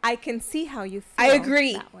agree. I can see how you feel. I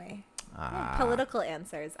agree. that way. Political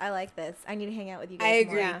answers. I like this. I need to hang out with you guys. I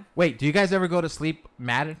agree. More. Yeah. Wait, do you guys ever go to sleep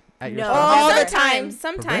mad at your No. spouse? All Never. the time.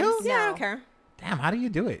 Sometimes. real? Yeah, I No. don't care. Damn, how do you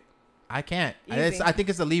do it? I can't. Easy. I think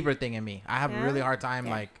it's a Libra thing in me. I have a Yeah? really hard time,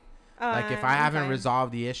 Yeah. like if I I'm haven't fine.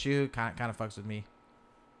 resolved the issue, kind of fucks with me.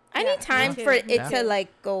 I Yeah, need time me for too. it Yeah. to like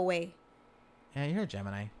go away. Yeah, you're a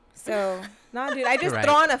Gemini. So No, dude, I just You're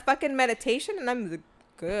throw right. on a fucking meditation and I'm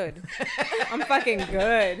good. I'm fucking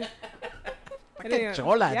good. I don't even-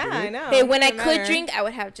 chola, yeah, dude. I know. hey, it when I doesn't could matter. drink, I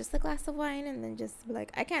would have just a glass of wine and then just be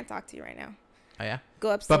like, I can't talk to you right now. Oh yeah. Go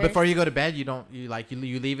upstairs. But before you go to bed, you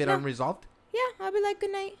leave it No. unresolved. Yeah, I'll be like,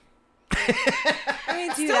 good night. I mean,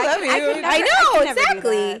 Dude, still I love can- you. I can never- I I know, could never do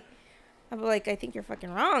exactly. that. I'll be like, I think you're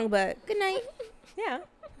fucking wrong, but good night. Yeah.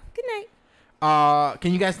 Good night.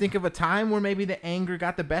 Can you guys think of a time where maybe the anger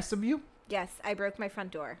got the best of you? Yes, I broke my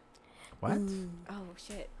front door. What? Oh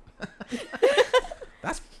shit.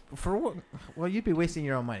 That's for what? Well, you'd be wasting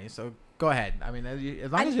your own money. So go ahead. I mean,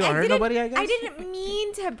 as long as you I don't hurt didn't- nobody, I guess. I didn't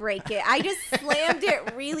mean to break it. I just slammed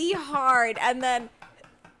it really hard, and then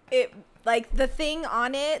it like the thing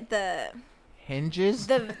on it, the Hinges.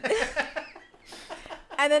 and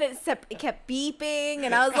then it kept beeping,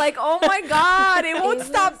 and I was like, oh my god, it won't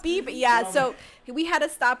stop beeping. Yeah, so we had to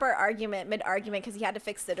stop our argument mid-argument because he had to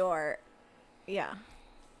fix the door. Yeah.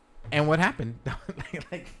 And what happened?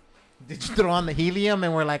 like, did you throw on the helium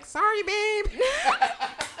and we're like, sorry, babe?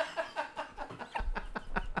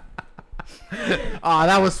 Oh,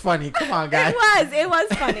 that was funny. Come on, guys. It was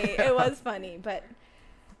funny. It was funny, but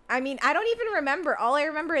I mean, I don't even remember. All I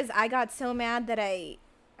remember is I got so mad that I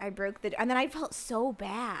broke the, and then I felt so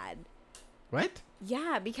bad. What?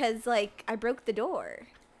 Yeah, because like I broke the door.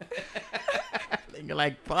 You're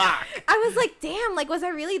like, fuck. I was like, damn, like was I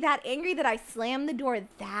really that angry that I slammed the door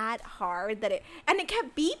that hard that it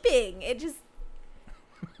kept beeping. It just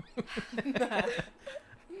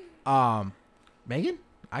Megan,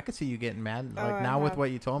 I could see you getting mad like Oh, I now with have.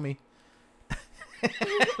 what you told me.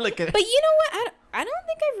 Look at. But you know what? I don't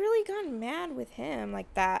think I've really gotten mad with him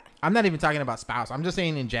like that. I'm not even talking about spouse. I'm just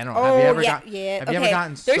saying in general. Oh, have you ever yeah, got? yeah. Have you ever Okay.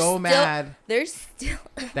 gotten There's so still- mad There's still.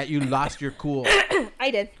 that you lost your cool?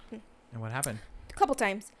 I did. And what happened? A couple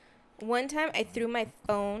times. One time I threw my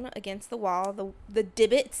phone against the wall. The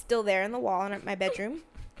divot's still there in the wall in my bedroom.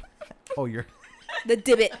 Oh, you're. The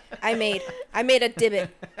divot I made a divot.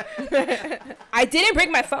 I didn't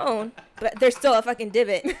break my phone, but there's still a fucking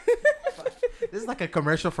divot. This is like a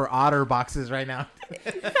commercial for Otter boxes right now.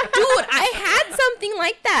 Dude, I had something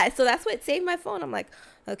like that. So that's what saved my phone. I'm like,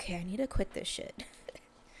 okay, I need to quit this shit.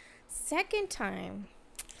 Second time.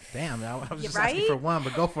 Damn, I was You just asking right? for one,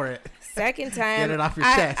 but go for it. Second time. Get it off your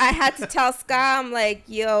I, chest. I had to tell Scott, I'm like,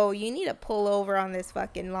 yo, you need to pull over on this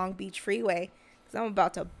fucking Long Beach freeway. Because I'm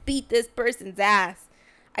about to beat this person's ass.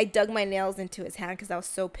 I dug my nails into his hand because I was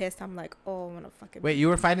so pissed. I'm like, oh, I'm going to fucking. Wait, you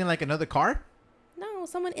were fighting like another car? No,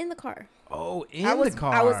 someone in the car. Oh, in I was the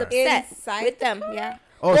car. I was upset Inside with them. Yeah.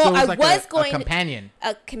 Oh, Well, so it was I like was a going to- companion.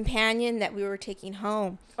 A companion that we were taking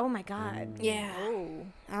home. oh my god. Yeah.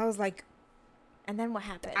 I was like, And then what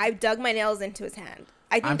happened? I dug my nails into his hand.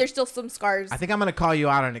 I think I'm- there's still some scars. I think I'm gonna call you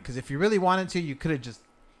out on it because if you really wanted to, you could have just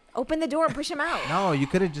Open the door and push him out. no, you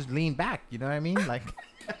could have just leaned back. You know what I mean? Like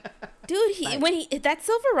Dude, that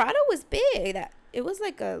Silverado was big. That it was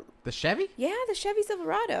like a the Chevy. the Chevy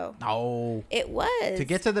Silverado. No, It was. to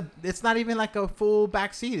get to the, it's not even like a full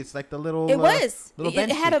back seat. It's like the little. It was. little It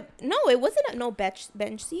bench had seat. a no. It wasn't a no bench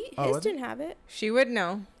seat. Oh, His was it? didn't have it. She would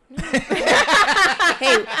know.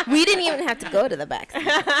 Hey, we didn't even have to go to the back seat.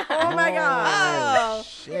 Oh my god. Oh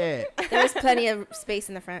shit! There was plenty of space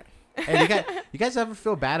in the front. Hey, you guys ever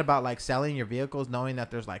feel bad about like selling your vehicles knowing that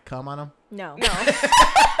there's like cum on them? No.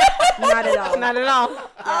 Not at all. Not at all.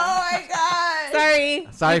 Oh my god. Sorry.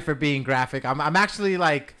 Sorry for being graphic. I'm actually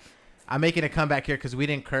like, I'm making a comeback here because we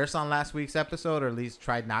didn't curse on last week's episode, or at least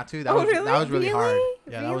tried not to. That Oh, was really? that was really hard.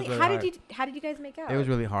 Yeah, that was Really? really How hard. did you guys make out? It was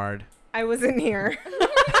really hard. I wasn't here.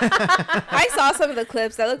 I saw some of the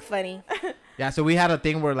clips. That looked funny. Yeah, so we had a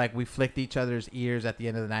thing where like we flicked each other's ears at the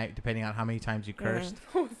end of the night, depending on how many times you cursed.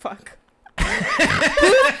 Oh, fuck.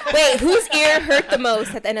 Wait, whose ear hurt the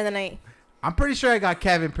most at the end of the night? I'm pretty sure I got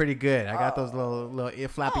Kevin pretty good. I got those little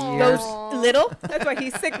flappy Those ears. little? That's why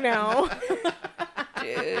he's sick now.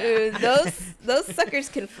 Dude, those suckers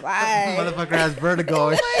can fly. Motherfucker has vertigo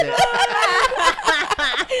and shit.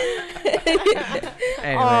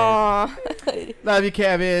 Anyways, Aw. love you,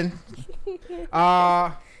 Kevin.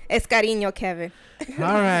 All Es cariño, Kevin.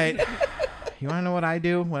 right. You want to know what I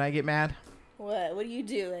do when I get mad? What? What do you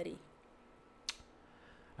do, Eddie?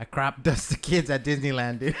 I crop dust the kids at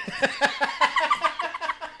Disneyland, dude.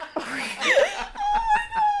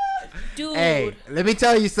 Dude. Hey, let me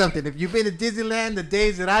tell you something. If you've been to Disneyland the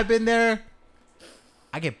days that I've been there,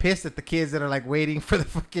 I get pissed at the kids that are like waiting for the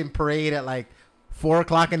fucking parade at like 4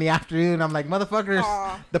 o'clock in the afternoon. I'm like, motherfuckers,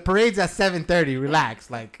 Aw. the parade's at 7:30.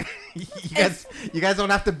 Relax. Like, you guys don't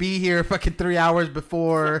have to be here fucking 3 hours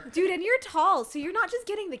before. Dude, and you're tall, so you're not just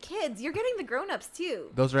getting the kids, you're getting the grown-ups too.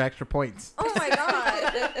 Those are extra points. Oh my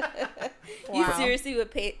god. You Wow. seriously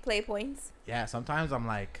would play points? Yeah, sometimes I'm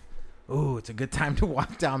like, ooh, it's a good time to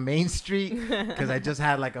walk down Main Street because I just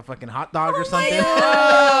had like a fucking hot dog or something.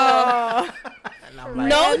 Oh. And I'm like,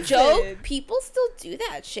 No Rancid. joke. People still do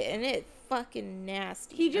that shit, and it's fucking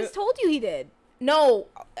nasty. He just told you he did. No,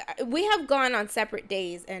 we have gone on separate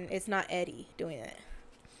days, and it's not Eddie doing it.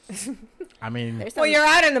 I mean, There's Well, you're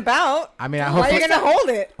out and about. I mean, I Why are you hopefully, gonna hold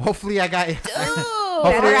it? hopefully I got. Dude.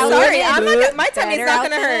 Hopefully- out Sorry, than I'm in. not. My tummy's Better not out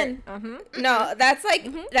gonna than hurt. in. No, that's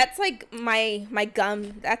like my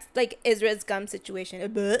gum. That's like Israel's gum situation.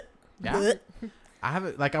 Yeah. I have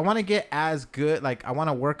it. Like, I want to get as good. Like, I want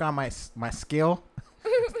to work on my skill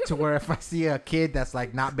to where if I see a kid that's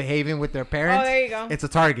like not behaving with their parents, Oh, there you go. it's a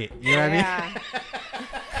target. You know what Yeah.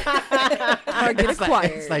 I mean?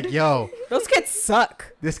 It's like, yo, Those kids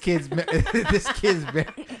suck. this kid's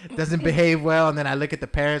doesn't behave well, and then I look at the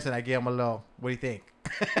parents and I give them a little. What do you think?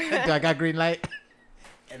 Do I got green light?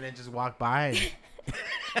 And then just walk by.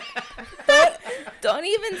 Don't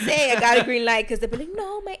even say I got a green light because they'll be like,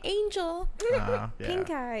 no, my angel, Yeah. pink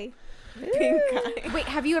eye. Pink eye. Wait,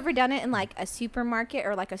 have you ever done it in like a supermarket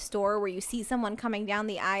or like a store where you see someone coming down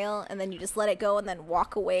the aisle and then you just let it go and then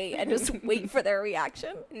walk away and just wait for their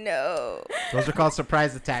reaction? No. Those are called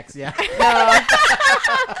surprise attacks. Yeah.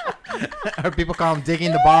 Or people call them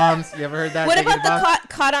digging the bombs. You ever heard that? What Digging about the bombs?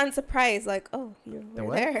 caught on surprise? Like, oh, you The were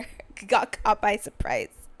what? there. Got caught by surprise.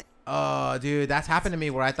 Oh, dude, that's happened to me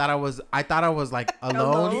where I thought I was like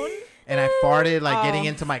alone, and I farted like getting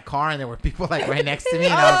into my car, and there were people like right next to me,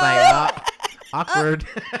 and I was like, awkward.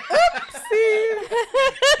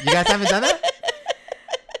 You guys haven't done that?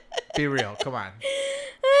 Be real, come on.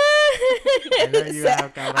 I know you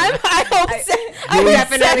have. Caroline. I hope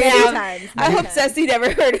definitely have. Times. I hope Ceci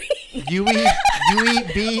never heard me. You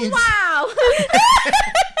eat beans. Wow.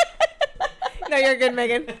 No, you're good,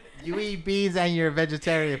 Megan. You eat beans and you're a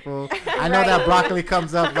vegetarian, fool. I know that broccoli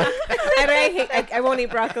comes up. But And I won't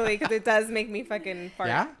eat broccoli because it does make me fucking fart.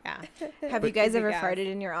 Yeah? Yeah. Have you guys Big ever ass. farted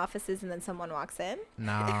in your offices and then someone walks in?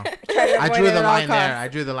 no, Try to I avoid drew it the at all line there. costs. I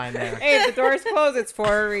drew the line there. Hey, if the door's closed, it's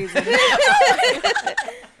for a reason.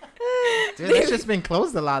 Dude, it's just been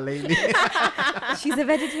closed a lot lately. She's a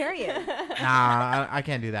vegetarian. Nah, I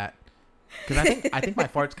can't do that. Because I think my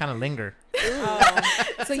farts kind of linger.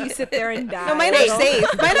 So you sit there and die. No, mine are safe.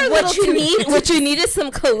 Mine are What you need is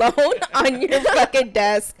some cologne on your fucking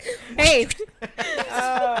desk. Hey.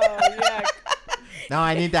 Oh, yeah. No,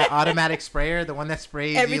 I need that automatic sprayer, the one that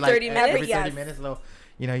sprays Every you like 30 minutes? every 30 Yes. minutes. Little,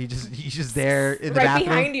 you know, you just there in the Right bathroom.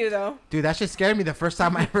 behind you, though. Dude, that shit scared me the first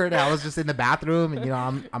time I heard it. I was just in the bathroom, and you know,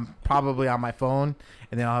 I'm probably on my phone,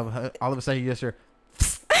 and then all of a sudden you just hear,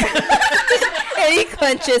 And he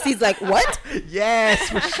clenches. He's like, what? yes,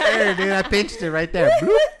 for sure, dude. I pinched it right there.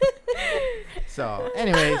 Bloop. So,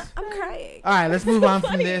 anyways, I'm crying. all right, let's move on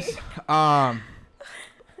from this. I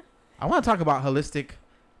want to talk about holistic.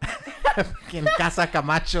 Fucking Casa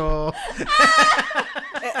Camacho.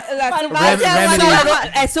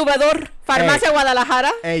 El Salvador. Farmacia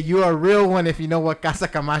Guadalajara. Hey, you a real one if you know what Casa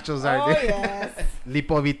Camachos are, Oh, dude. yes.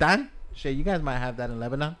 Lipovitan. Shit, you guys might have that in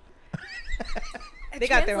Lebanon. They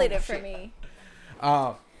got their own Translate it for shit. me.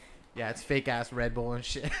 Oh, yeah, it's fake ass Red Bull and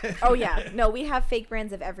shit. Oh yeah. No, we have fake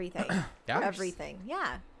brands of everything. Yeah? Everything.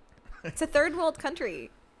 Yeah. It's a third world country.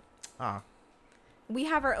 Oh. We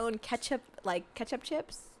have our own ketchup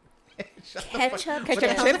chips. Ketchup. What the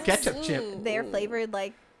hell is ketchup chip? They're flavored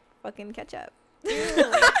like fucking ketchup.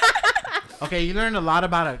 Okay, you learn a lot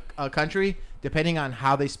about a country depending on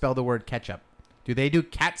how they spell the word ketchup. Do they do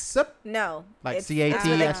catsup? No. Like it's-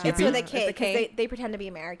 C-A-T-S-U-P? It's with a It's K a because K. they pretend to be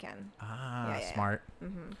American. Ah, Yeah, yeah. smart.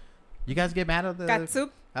 Mm-hmm. You guys get mad at the Got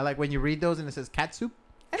soup. I like when you read those and it says cat soup.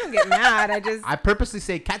 I don't get mad. I just I purposely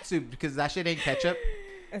say catsup because that shit ain't ketchup.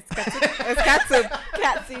 it's catsup. It's catsup.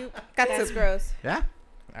 Cat soup. That's gross. Yeah.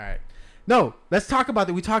 All right. No, let's talk about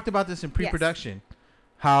that. We talked about this in pre-production.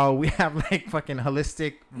 How we have like fucking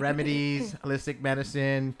holistic remedies, holistic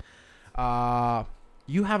medicine.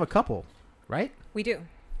 You have a couple, right? We do.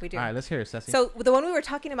 We do. All right, let's hear it, Ceci. So the one we were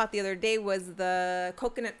talking about the other day was the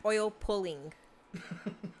coconut oil pulling.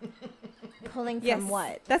 Pulling Yes. from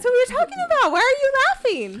what? That's what we were talking about. Why are you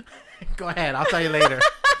laughing? Go ahead. I'll tell you later.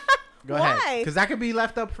 Go ahead. Why? Because that could be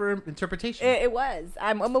left up for interpretation. It was.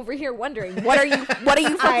 I'm over here wondering what are you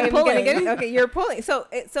fucking I'm pulling? gonna get it. Okay, you're pulling. So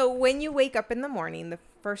when you wake up in the morning, the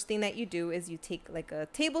first thing that you do is you take like a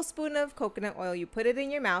tablespoon of coconut oil, you put it in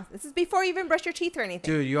your mouth. This is before you even brush your teeth or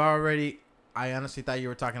anything. Dude, you already... I honestly thought you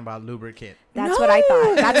were talking about lubricant. That's what I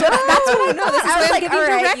thought. That's what I No, this is I why was I'm like, giving all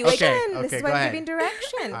right, direction. you Okay, This okay, is go why I'm ahead. giving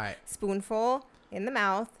direction. All right. Spoonful in the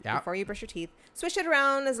mouth Yeah. before you brush your teeth. Swish it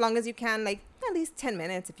around as long as you can, like at least 10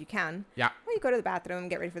 minutes if you can. Yeah. Or you go to the bathroom,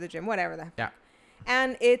 get ready for the gym, whatever the. Yeah.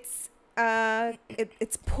 And it's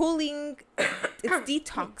it's pulling, it's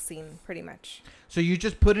detoxing pretty much. So you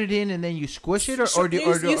just put it in and then you squish it, or do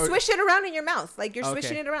you swish it around in your mouth, like you're Okay.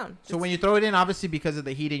 swishing it around. So when you throw it in, obviously because of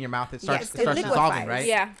the heat in your mouth, it starts Yes, it it starts dissolving, liquefies. right?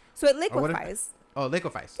 Yeah. So it Or what it- liquefies. Oh,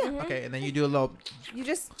 liquefies. Okay, and then you do a little. You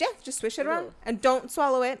just swish it around and don't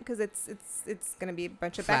swallow it because it's gonna be a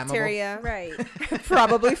bunch of Flammable. bacteria. Right.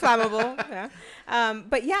 Probably flammable. Yeah.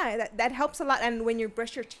 But yeah, that helps a lot. And when you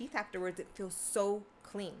brush your teeth afterwards, it feels so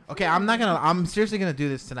clean. Okay, I'm seriously gonna do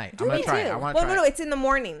this tonight. I'm gonna me try it. too. I want to Well, try no, it. it's in the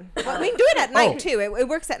morning. Well, we can do it at night Oh. too. It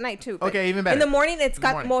works at night too. but Okay, even better. In the morning, it's In the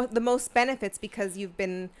got morning. the most benefits because you've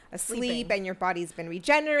been asleep Sleeping. and your body's been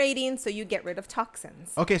regenerating, so you get rid of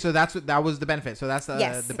toxins. Okay, so that was the benefit. So that's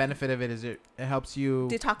Yes. the benefit of it is it helps you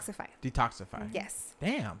Detoxify. detoxify. Yes.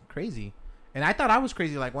 Damn, crazy. And I thought I was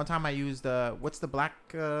crazy. Like one time I used what's the black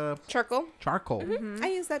Charcoal. charcoal. I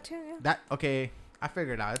use that too. Yeah. That okay? I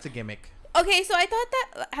figured it out. It's a gimmick. Okay, so I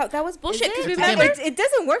thought that was bullshit. Is Because it? It's a remember, gimmick. It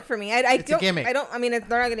doesn't work for me. I It's a don't. gimmick. I don't. I mean, they're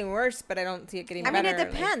not getting worse, but I don't see it getting I mean, better.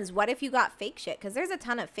 it depends. What if you got fake shit? Because there's a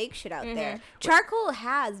ton of fake shit out there. Mm-hmm. Charcoal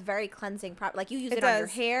has very cleansing like you use It it on your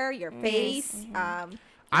does. hair, your face.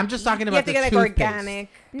 I'm just talking You about have to the get like toothpaste. organic.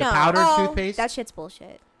 The powdered oh, toothpaste? That shit's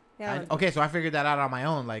bullshit. Yeah. Okay, so I figured that out on my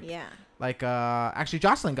own. Like, Yeah. actually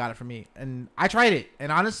Jocelyn got it for me, and I tried it, and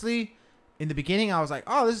honestly, in the beginning I was like,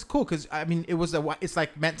 oh, this is cool, because I mean, it's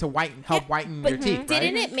like meant to help whiten your teeth,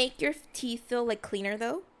 didn't right? it make your teeth feel like cleaner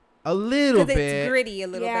though? A little Because it's bit. gritty a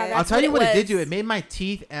little Yeah, bit. I'll that's tell you what what it it did do. was. It made my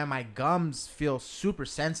teeth and my gums feel super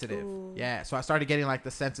sensitive. Yeah, so I started getting like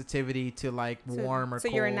the sensitivity to like warm or so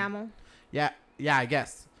cold. your enamel. Yeah, I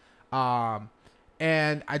guess.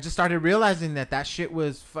 And I just started realizing that shit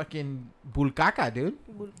was fucking bulcaca, dude.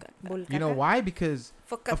 You know why? Because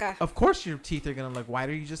of course your teeth are gonna look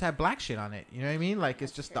whiter. You just have black shit on it. You know what I mean? Like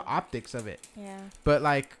it's just the optics of it. Yeah. But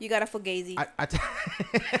like You got a fugazi.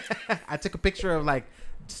 I took a picture of like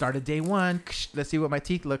started day one. Let's see what my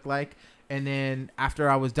teeth look like. And then after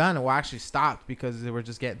I was done, I actually stopped because they were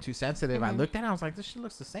just getting too sensitive. I looked at it. I was like, this shit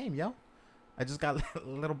looks the same, yo. I just got a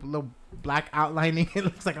little black outlining. It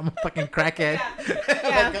looks like I'm a fucking crackhead.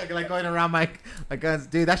 like going around my guns.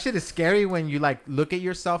 Dude, that shit is scary when you like look at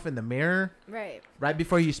yourself in the mirror right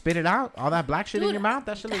before you spit it out. All that black shit in Dude, your mouth.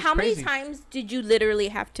 That shit looks How crazy. many times did you literally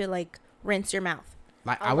have to like rinse your mouth?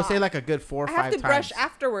 Like I would say like a good 4 or I 5 have to times. brush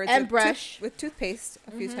afterwards And with brush. with toothpaste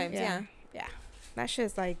a few times. Yeah. Yeah. That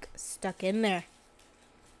shit's like stuck in there.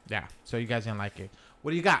 Yeah. So you guys didn't like it. What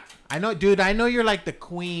do you got? I know, dude. I know you're like the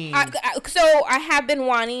queen. So I have been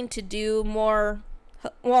wanting to do more.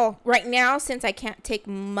 Well, right now, since I can't take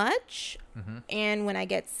much, and when I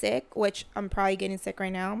get sick, which I'm probably getting sick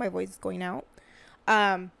right now, my voice is going out.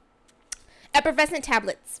 Effervescent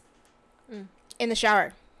tablets in the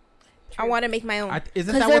shower. I want to make my own.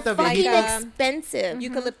 Isn't 'Cause that they're what the fucking viejitos? expensive?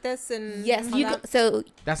 Eucalyptus and Yes, all that. so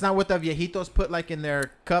That's not what the viejitos put like in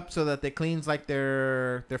their cup so that they cleans like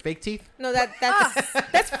their fake teeth. No, that's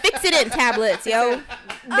that's Fix-It-In tablets, yo.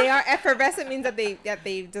 they are effervescent means that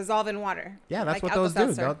they dissolve in water. Yeah, that's Like what those do,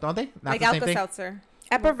 Alka-Seltzer. don't they? Not Like the same thing. Alka-Seltzer.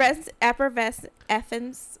 Effervescent.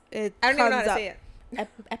 It I don't even know how comes to up. say it.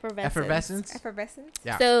 Effervescence. Effervescent.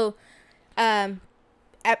 Yeah. So,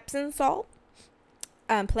 Epsom salt,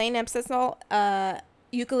 plain Epsom salt,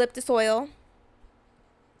 eucalyptus oil,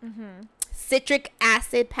 citric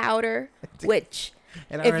acid powder, which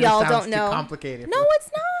It if already y'all sounds don't too know, complicated. no, it's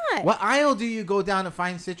not. What aisle do you go down to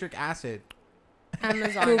find citric acid?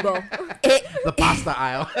 Amazon. Google. It, The pasta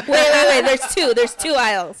aisle. wait. There's two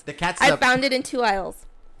aisles. The cat's I found it in 2 aisles.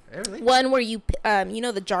 Really? One where you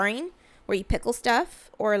the jarring where you pickle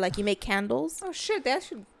stuff or like you make candles. Oh shit, that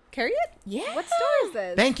should. Carry it? Yeah. What store is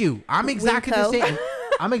this? Thank you. I'm exactly the Winco. same.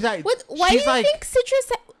 I'm exactly. What? Why She's do you like, think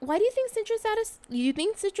citrus? Why do you think citrus acid? You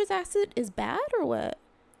think citrus acid is bad or what?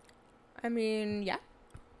 I mean, yeah.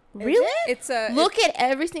 Really? It's a. Look at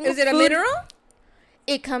every single. Is it a food- mineral?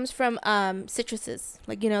 It comes from citruses,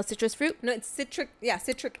 like citrus fruit. No, it's citric. Yeah,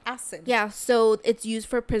 citric acid. Yeah, so it's used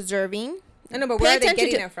for preserving I know, but Pay where are they attention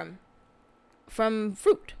getting to- it from? from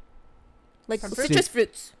fruit, like From fruit? citrus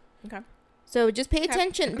fruits. Okay. So just pay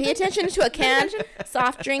attention. Pay attention to a can,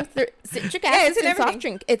 soft drink, citric Yeah, acid it's in and soft everything.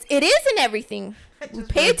 drink. It is in everything.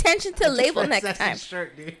 Pay attention to the label next time.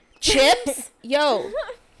 Shirt, dude. Chips, yo.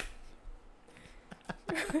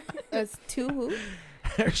 That's two who?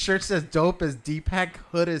 Her shirt says "Dope as Deepak,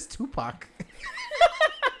 Hood as Tupac."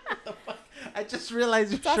 I just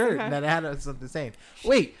realized your awesome, shirt huh? that had something saying.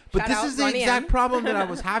 Wait, but Shout this out is the Ronnie exact M. problem that I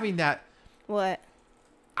was having. That What?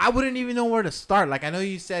 I wouldn't even know where to start. Like I know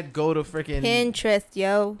you said go to freaking Pinterest,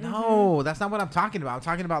 yo. No, that's not what I'm talking about. I'm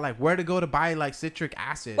talking about like where to go to buy like citric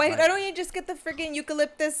acid. Why like, don't you just get the freaking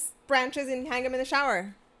eucalyptus branches and hang them in the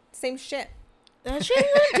shower? Same shit. That shit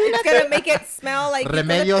don't do It's nothing. gonna make it smell like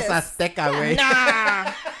Remedios eucalyptus. Azteca, way.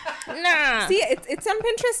 Nah. See, it's on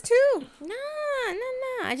Pinterest too. Nah.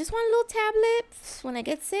 I just want a little tablet when I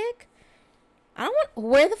get sick. I don't want.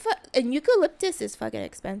 Where the fuck? And eucalyptus is fucking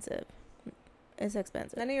expensive. It's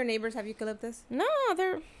expensive. None of your neighbors have eucalyptus. No,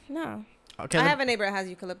 they're no. Okay, I let- have a neighbor that has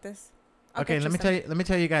eucalyptus. I'll okay. get Let me some. tell you. Let me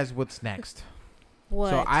tell you guys what's next. What?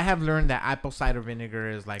 So I have learned that apple cider vinegar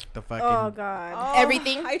is like the fucking. Oh god. Oh,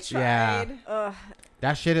 Everything? I tried. Yeah. Ugh.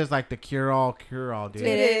 That shit is like the cure all, dude. It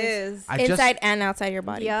is. I inside and outside your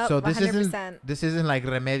body. Yep. So this 100%. isn't like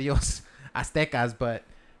Remedios Aztecas, but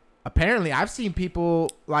apparently I've seen people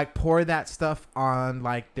like pour that stuff on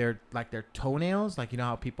like their toenails, like you know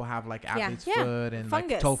how people have like athlete's Yeah. foot and like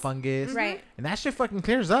Fungus. toe fungus, Right. and that shit fucking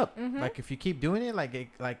clears up. Mhm. Like if you keep doing it,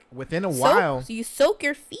 like within a while, So you soak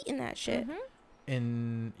your feet in that shit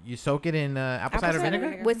and you soak it in apple cider cider vinegar.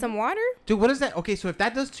 vinegar. with some water. Dude, what is that? Okay, so if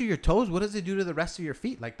that does to your toes, what does it do to the rest of your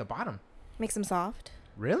feet, like the bottom? Makes them soft.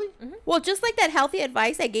 Really? Well, just like that healthy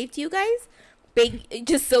advice I gave to you guys.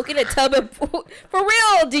 Just soak in a tub of. For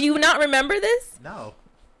real? Do you not remember this? No.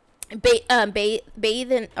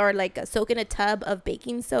 Bathe in or like soak in a tub of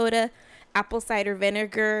baking soda, apple cider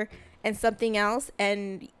vinegar, and something else,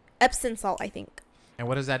 and Epsom salt, I think. And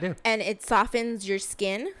what does that do? And it softens your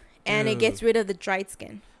skin, and it Dude. gets rid of the dried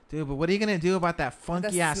skin. Dude, but what are you gonna do about that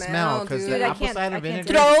funky ass smell, smell? Because dude. the Dude, apple cider I can't vinegar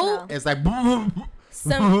do Throw- the smell. is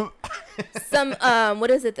like. Some what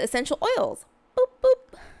is it? The essential oils. Boop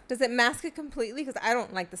boop. Does it mask it completely? Because I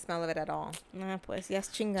don't like the smell of it at all. Nah, pues, yes,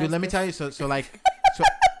 chingas. Dude, let me tell you. So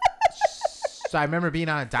I remember being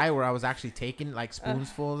on a diet where I was actually taking like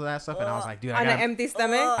spoonfuls of that stuff, and I was like, dude, On an empty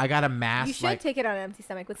stomach. I got a mass. You should like, take it on an empty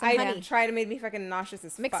stomach with some I honey. tried. It made me fucking nauseous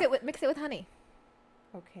as Mix fuck. it with honey.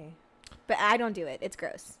 Okay. But I don't do it. It's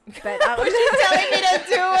gross. But telling me to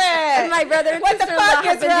do it. my brother and What the sister-in-law fuck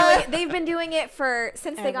have is been wrong? doing. They've been doing it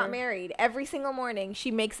since they got Ever. married. Every single morning,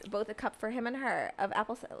 she makes both a cup for him and her of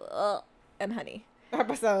apple cider and honey.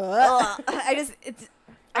 Ugh.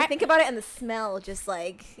 I think about it and the smell just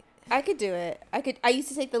like I could do it. I used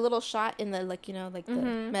to take the little shot in the the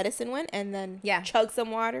Mhm. medicine one, and then Yeah. chug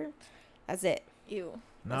some water. That's it. ew.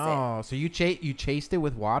 no. So you chased it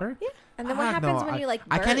with water? Yeah. And then what happens when you like?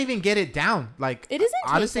 I can't burp? even get it down. Like It doesn't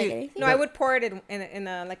honestly. taste like anything. No, I would pour it in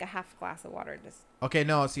a like a half glass of water. Just Okay,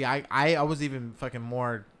 no. See, I was even fucking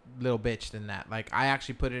more little bitch than that. Like I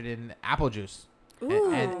actually put it in apple juice,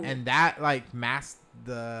 and that like masked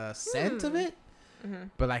the scent of it.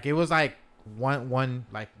 But like it was like one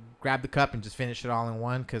like grab the cup and just finish it all in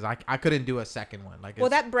one because I couldn't do a second one. Like well,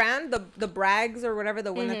 it's- that brand, the Bragg's or whatever,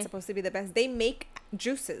 the one Mhm. that's supposed to be the best, they make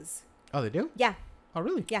juices. Oh, they do? Yeah, Oh,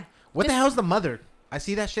 really? yeah. What the Just- hell's the mother? I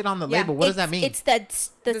see that shit on the Yeah, label. What does that mean? It's the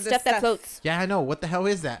There's stuff that stuff. floats. Yeah, I know. What the hell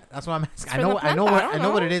is that? That's what I'm asking. I from know. the I know planta. what. I I don't know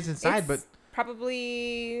what know. it is inside, but It's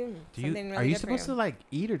probably do you? something really Are you good for supposed to like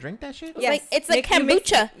eat or drink that shit? Yes. it's like you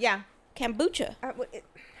mix- kombucha. Yeah. Kombucha.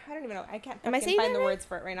 I don't even know. I can't Am I fucking saying find that the right? words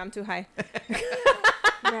for it right now. I'm too high.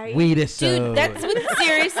 Right? Weed is so. Dude, that's what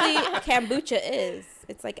seriously kombucha is.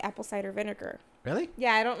 It's like apple cider vinegar. really.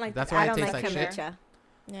 Yeah, I don't like. That's that. why I it don't tastes like like shit. kombucha.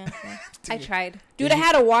 Yeah. I tried. Dude, I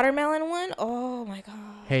had a watermelon one. Oh my god.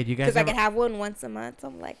 Hey, do you guys? Because I Ever, could have one once a month.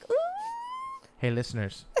 I'm like, ooh. hey,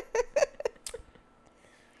 listeners.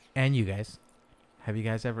 And you guys, have you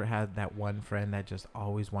guys ever had that one friend that just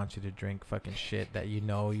always wants you to drink fucking shit that you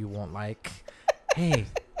know you won't like? Hey,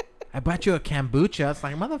 I bought you a kombucha. It's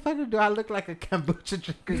like, motherfucker, do I look like a kombucha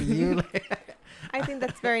drinker to you? Like, I think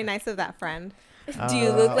that's very nice of that friend. Do you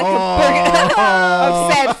look like oh,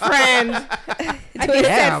 Of said friend. I think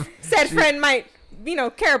Damn. said friend might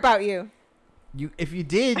care about you. If you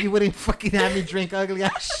did, you wouldn't fucking have me drink ugly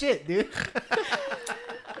ass shit, dude.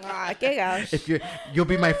 Ah, qué gosh. If you'll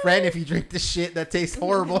be my friend if you drink the shit that tastes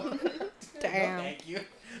horrible. Damn. Thank you.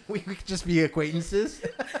 We could just be acquaintances.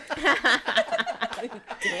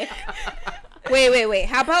 Wait.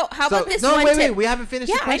 How about this one wait. tip? We haven't finished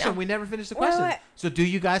Yeah, the I question. know. We never finished the Wait, question. wait. So, do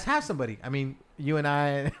you guys have somebody? I mean, you and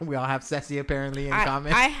I, we all have Ceci apparently in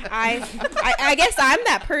common. I guess I'm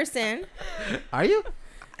that person. Are you?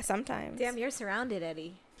 Sometimes. Damn, you're surrounded,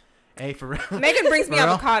 Eddie. Hey, for real. Megan brings me For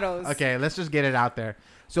real? avocados. Okay, let's just get it out there.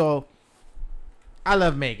 So, I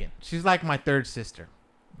love Megan. She's like my third sister.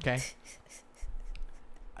 Okay.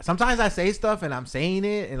 Sometimes I say stuff and I'm saying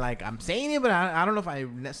it, but I don't know if I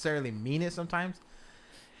necessarily mean it sometimes.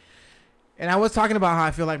 And I was talking about how I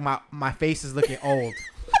feel like my face is looking old.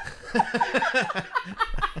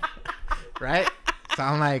 Right? So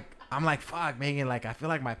I'm like, fuck, Megan, like, I feel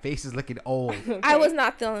like my face is looking old. I was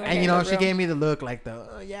not feeling And, it, you know, for she real. gave me the look like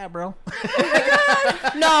yeah, bro.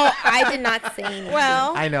 No, I did not say anything.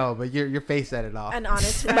 Well, I know, but your face said it all. An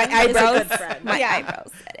honest friend my is a eyebrows. good friend. My Yeah.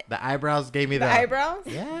 eyebrows said it. The eyebrows gave me the eyebrows.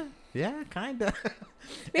 Yeah, kind of.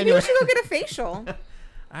 Maybe you should go get a facial. All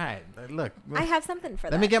right, look. I have something for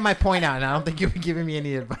that. Let me get my point out, and I don't think you've been giving me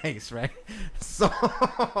any advice, right?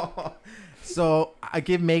 So I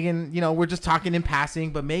give Megan, we're just talking in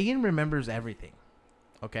passing, but Megan remembers everything.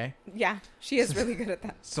 Okay? Yeah, she is really good at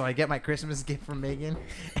that. So I get my Christmas gift from Megan,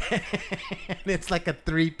 and it's like a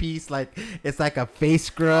 3-piece, it's like a face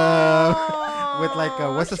scrub with like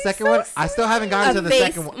a, what's the second one? I still haven't gotten to A the face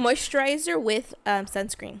second one. moisturizer with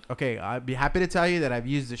sunscreen. Okay, I'd be happy to tell you that I've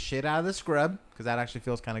used the shit out of the scrub because that actually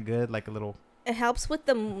feels kind of good, like a little. It helps with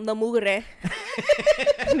the mugre.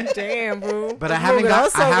 Damn, bro. But I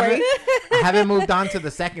haven't moved on to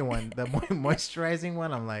the second one, the moisturizing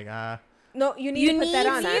one. I'm like, No, you need You to put that need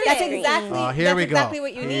on. sunscreen. That's exactly. Oh, here that's we go. exactly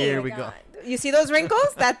what you need. Here we go. You see those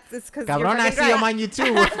wrinkles? That's because you're Cabrón, I fucking see them dry. on you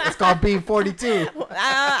too. It's called being 42.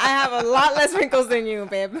 I have a lot less wrinkles than you,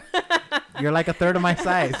 babe. You're like a third of my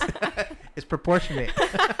size. It's proportionate.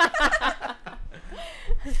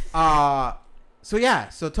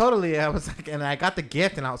 So totally, I was like, and I got the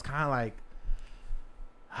gift, and I was kind of like,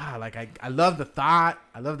 I love the thought,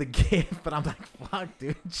 I love the gift, but I'm like, fuck,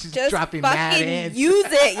 dude, she's Just dropping mad fucking hints. use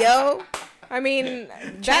it, yo. I mean,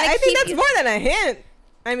 to I think keep that's you- more than a hint.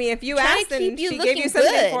 I mean, if you Trying to asked and keep you she gave you looking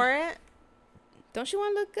something good. for it. Don't you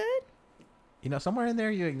want to look good? Somewhere in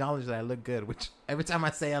there, you acknowledge that I look good, which every time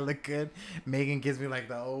I say I look good, Megan gives me like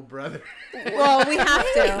the old brother. Well, we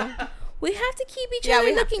have to. We have to keep each Yeah, other we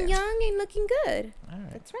have looking to. young and looking good. All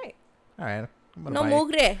right, That's right. all right. I'm gonna No buy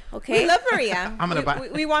mugre, We okay? love Maria. I'm gonna buy-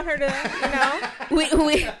 We want her to, we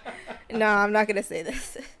No, I'm not gonna say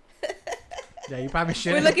this. Yeah, you probably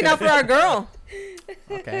should. we're looking out for our girl.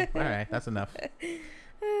 Okay, all right, that's enough.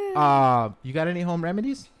 You got any home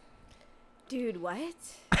remedies? Dude, what?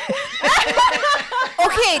 Okay,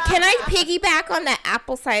 can I piggyback on that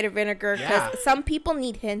apple cider vinegar? Because Yeah. some people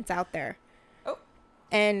need hints out there. Oh.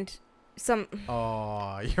 And some.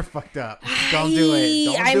 Oh, you're fucked up. Don't do it.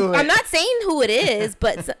 Don't do it. I'm not saying who it is,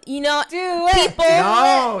 but Do it. people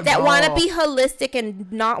No, that no. want to be holistic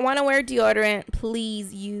and not want to wear deodorant,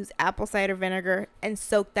 please use apple cider vinegar and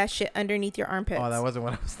soak that shit underneath your armpits. Oh, that wasn't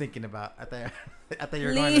what I was thinking about. I thought you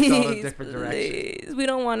were going a totally different direction. Please. We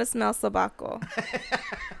don't want to smell sobaco.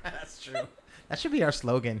 That's true. That should be our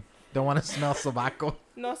slogan. Don't want to smell sobaco.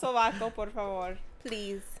 No sobaco, por favor.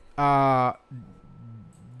 Please.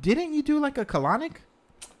 Didn't you do like a colonic?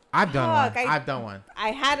 I've done Fuck, one. I- I've done one.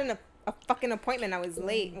 I had a fucking appointment. I was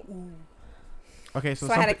late, Okay, so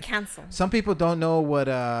so I some, had to cancel. some people don't know what.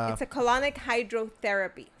 It's a colonic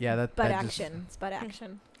hydrotherapy. Yeah, that. Butt that just- action. It's butt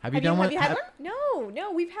action. have you done one? Have you had one?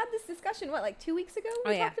 No, we've had this discussion, what, like 2 weeks ago?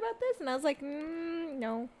 We Oh, yeah. talked about this, and I was like,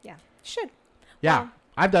 no. Yeah, should. Yeah, Well,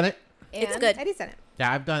 I've done it. It's And good. Eddie said it.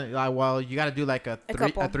 Yeah, I've done it. Well, you got to do like a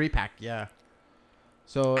couple. 3-pack. Yeah.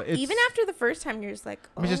 So it's, Even after the first time, you're just like,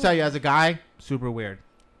 let me just tell you, as a guy, super weird.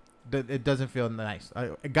 It doesn't feel nice.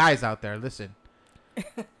 Guys out there, listen.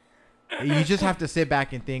 You just have to sit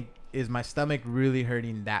back and think: is my stomach really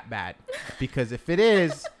hurting that bad? Because if it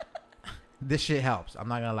is, this shit helps. I'm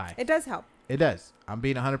not gonna lie. It does help. It does. I'm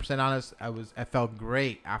being 100% honest. I felt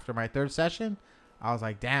great after my third session. I was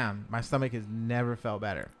like, damn, my stomach has never felt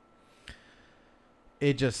better.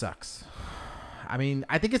 It just sucks. I mean,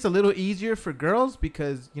 I think it's a little easier for girls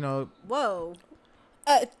because, Whoa.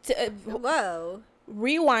 Whoa.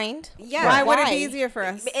 rewind. Yeah. Why would it Why? be easier for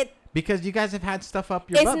us? because you guys have had stuff up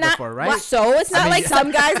your It's butt not before, right? So it's I not mean, like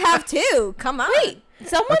Some guys have too. Come on. Wait,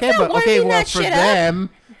 someone's not warming well, that for shit up. them,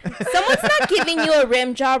 Someone's not giving you a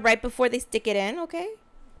rim job right before they stick it in. Okay.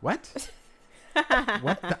 what?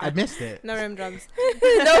 What? I missed it. No rim jobs.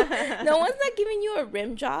 No one's not giving you a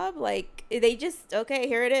rim job. Like they just okay,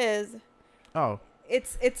 here it is. Oh,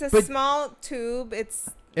 It's a But- small tube. It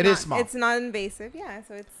It is is small. It's non-invasive. Yeah.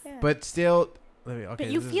 So it's but still. Okay, But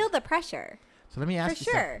you this is- feel the pressure So let me for ask you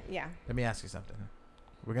something. sure. yeah. Let me ask you something.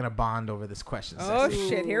 We're gonna bond over this question. Oh Ceci.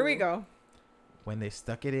 shit! Here we go. When they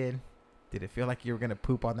stuck it in, did it feel like you were gonna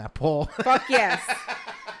poop on that pole? Fuck yes.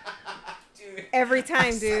 Every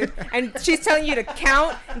time, dude. And she's telling you to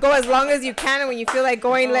count, go as long as you can, and when you feel like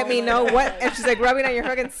going, let me know what. And she's like rubbing on your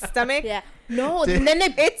fucking stomach. Yeah. No, Did- and then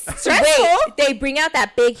it's stressful. Wait, they bring out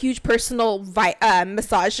that big, huge personal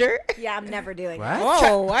massager. Yeah, I'm never doing What? that.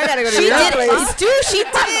 Oh, I gotta go to She your did place. it, dude. She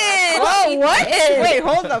did. Oh, She what? did. Wait,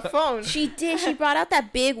 hold the phone. She did. She brought out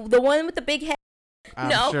that the one with the big head. I'm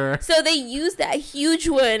No, sure. so they used that huge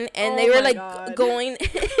one, and Oh they were my like God. going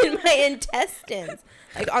in my intestines,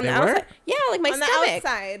 like on They the were? outside. Yeah, like my On the stomach.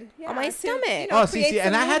 outside. On my to, stomach. Oh, see, create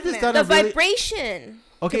and some I had this movement. done The really- vibration.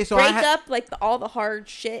 Okay, to so break I had. up like all the hard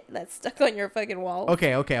shit that's stuck on your fucking wall.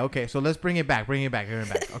 Okay. So let's bring it back.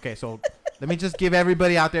 Okay, so let me just give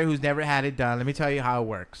everybody out there who's never had it done. Let me tell you how it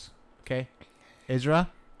works. Okay, Isra.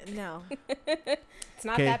 No. It's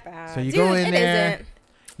not Okay, that bad. so you Dude, go in it there. isn't.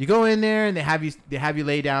 You go in there and they have you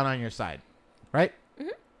lay down on your side, right?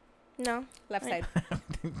 No. Left side.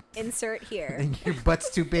 Insert here. And your butt's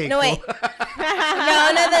too big. No, wait. fool.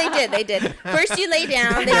 no, they did. First you lay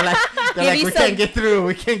down. They're They, like, Give you we some- can't get through.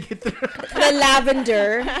 We can't get through. the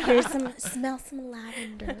lavender. Here's smell some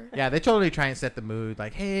lavender. Yeah, they totally try and set the mood.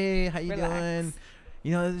 Like, hey, how you Relax. doing?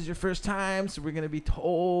 You know, this is your first time, so we're gonna be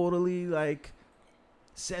totally like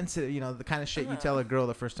sensitive. You know, the kind of shit you tell a girl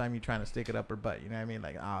the first time you're trying to stick it up her butt. You know what I mean?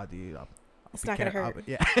 Like, oh, dude, I'll It's be not gonna care- hurt.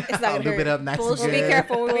 Yeah, It's not I'll gonna lube it hurt. up nice Bullshit. and We'll be good.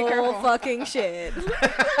 careful. We'll be Bull careful. fucking shit.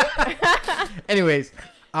 Anyways,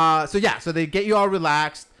 so they get you all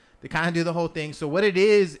relaxed. They kind of do the whole thing. So what it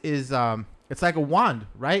is it's like a wand,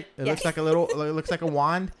 right? It looks Yes. like a little. It looks like a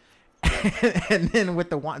wand. And then with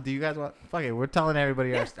the wand, do you guys want? Fuck it, we're telling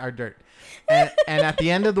everybody our dirt. And at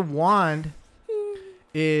the end of the wand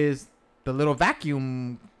is the little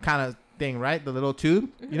vacuum kind of thing, right? The little tube.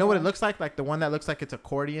 You know what it looks like? Like the one that looks like it's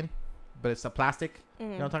accordion, but it's a plastic. You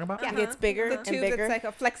know what I'm talking about? It gets bigger The and tube bigger. that's like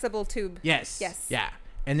a flexible tube. Yes. Yes. Yeah.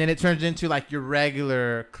 And then it turns into like your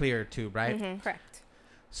regular clear tube, right? Correct.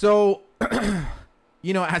 So,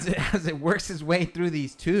 you know, as it works its way through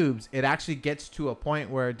these tubes, it actually gets to a point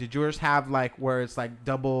where did yours have like where it's like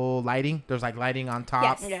double lighting? There's like lighting on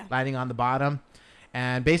top, Yes. Yeah. lighting on the bottom.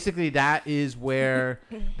 And basically that is where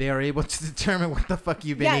they are able to determine what the fuck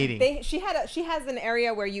you've been eating. She has an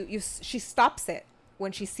area where she stops it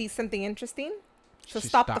when she sees something interesting. She'll She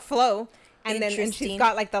stop the stop- flow. And then Interesting. she's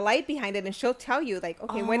got like the light behind it, and she'll tell you like,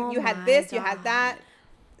 okay, when Oh you had my this, you had God. that.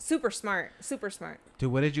 Super smart.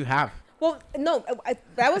 Dude, what did you have? Well, no,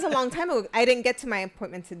 that was a long time ago. I didn't get to my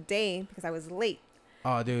appointment today because I was late.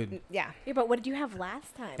 Oh, dude. Yeah. Yeah, but what did you have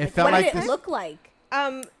last time? It felt what like did it this- look like?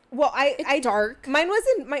 Well, I dark. Mine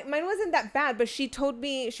wasn't that bad, but she told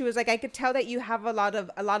me, she was like, I could tell that you have a lot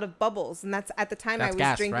of bubbles, and that's at the time That's I was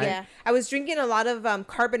gas, drinking. right? Yeah. I was drinking a lot of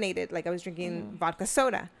carbonated, like I was drinking vodka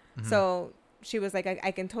soda. So she was like,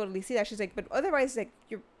 I can totally see that. She's like, but otherwise, like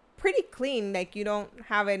you're pretty clean. Like you don't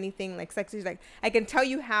have anything like sexy. She's like, I can tell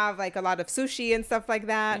you have like a lot of sushi and stuff like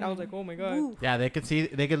that. And I was like, oh my god. Yeah, they could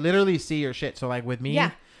literally see your shit. So like with me,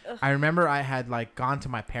 Yeah. I remember I had like gone to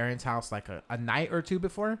my parents' house like a night or two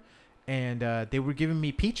before, and they were giving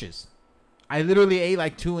me peaches. I literally ate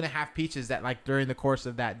like 2.5 peaches that like during the course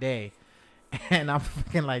of that day, and I'm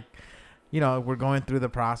fucking like, you know, we're going through the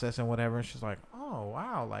process and whatever. And she's like, oh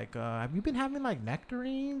wow, like have you been having like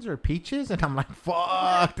nectarines or peaches? And I'm like,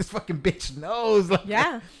 fuck, this fucking bitch knows. Like,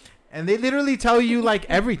 Yeah. and they literally tell you like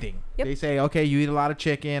everything. Yep. They say, okay, you eat a lot of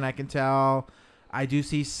chicken. I can tell. I do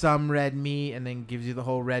see some red meat, and then gives you the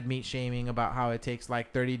whole red meat shaming about how it takes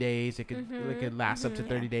like 30 days. It could last up to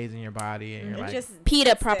 30 days in your body, and you're It like, just PETA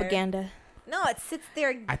sits there. propaganda. No, it sits there.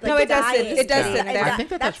 I think No, it doesn't. dying. It doesn't. I think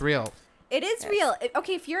that's real. It is real.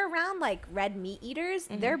 Okay, if you're around like red meat eaters,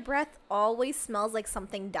 their breath always smells like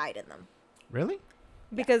something died in them. Really?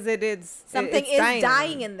 Because Something it's is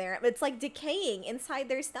dying in there. It's like decaying inside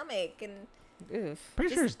their stomach, and Oof.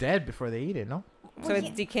 Pretty sure it's dead before they eat it. No. So it's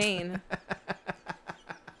decaying.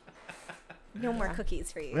 no more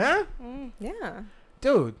cookies for you. Yeah, Yeah.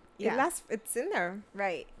 dude. Yeah. It's in there.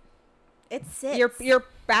 Right. It sits. You're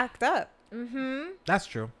backed up. That's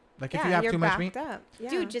true. Like if Yeah, you have you're too much backed meat. up. Yeah.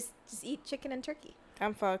 Dude, just eat chicken and turkey.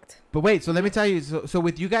 I'm fucked. But wait, so let me tell you. So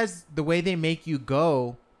with you guys, the way they make you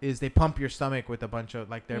go is they pump your stomach with a bunch of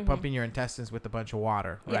like they're pumping your intestines with a bunch of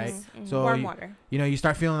water, right? Yes. So Warm you, water. you know, you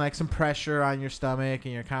start feeling like some pressure on your stomach,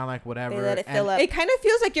 and you're kind of like whatever. They let it and fill up. It kind of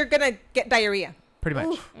feels like you're gonna get diarrhea, pretty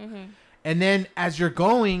much. Mm-hmm. And then as you're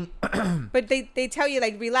going, but they tell you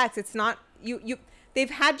like relax. It's not you. They've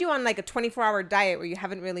had you on like a 24-hour diet where you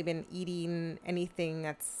haven't really been eating anything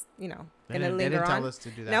that's gonna they linger didn't on. tell us to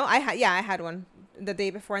do that. No, I had one the day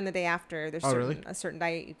before and the day after. There's Oh, really? a certain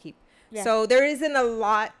diet you keep. Yeah. So there isn't a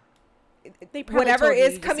lot. They probably Whatever told you, is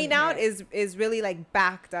you just coming didn't out hear it. is really like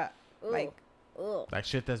backed up. Ooh. Like Ugh. Like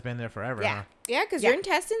shit that's been there forever. Yeah. Huh? Yeah, because Yeah. your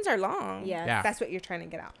intestines are long. Yeah. Yeah. that's what you're trying to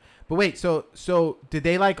get out. But wait, so did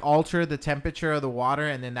they like alter the temperature of the water,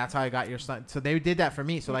 and then that's how I got your son? So they did that for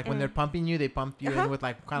me. So like when they're pumping you, they pump you Uh-huh. in with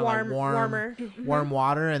like kind of like Warmer. warm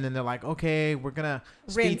water, and then they're like, okay, we're gonna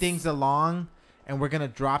speed Rinse. things along, and we're gonna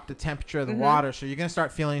drop the temperature of the Mhm. water. So you're gonna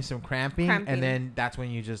start feeling some cramping, Cramping. and then that's when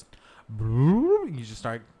you just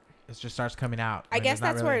start. It just starts coming out. I guess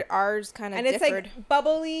that's where ours kind of And it's differed. like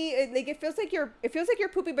bubbly. It feels like you're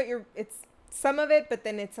pooping, but it's some of it, but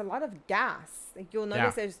then it's a lot of gas. Like you'll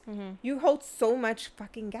notice there's Mm-hmm. you hold so much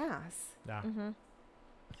fucking gas. Yeah.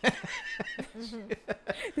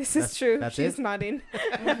 This That's- is true. that's She's it? nodding.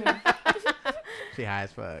 She high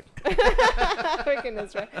as fuck. Freaking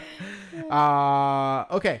is right.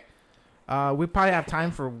 Okay. We probably have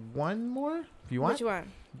time for one more if you want. Which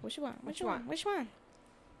one? Which one? Which one? Which one?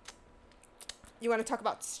 You want to talk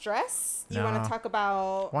about stress? You No. want to talk I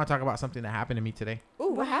about? want to talk about something that happened to me today. Ooh,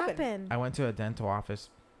 what happened? I went to a dental office.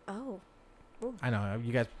 Oh. I know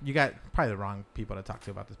you got probably the wrong people to talk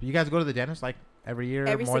to about this, but you guys go to the dentist like every year,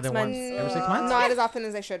 Every more 6 than months. once, every 6 months. Not as often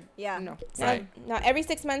as I should. Yeah. No. Right. Now every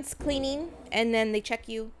 6 months cleaning, and then they check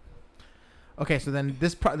you. Okay, so then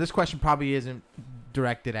this question probably isn't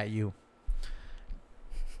directed at you.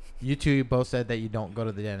 You two both said that you don't go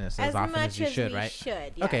to the dentist as often much as you should, we right?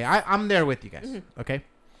 should. Okay, yes. I'm there with you guys. Mhm. Okay.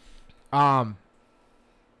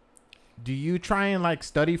 Do you try and like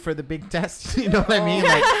study for the big test? You know what I mean?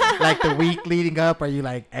 Like the week leading up, are you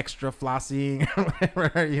like extra flossing or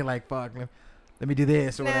whatever? Are you like fuck? Let me do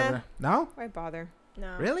this or Nah. whatever. No, Why bother?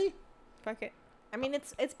 No. really? Fuck it. I mean,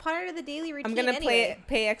 it's part of the daily routine. I'm gonna anyway.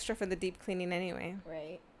 pay extra for the deep cleaning anyway.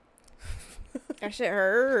 Right. That shit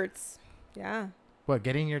hurts. Yeah. What,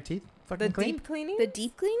 getting your teeth The fucking clean? deep cleaning. The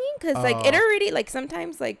deep cleaning, because like it Oh. already like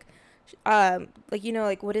sometimes like you know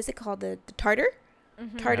like what is it called, the tartar?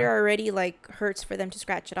 Tartar Yeah. already like hurts for them to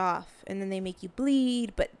scratch it off, and then they make you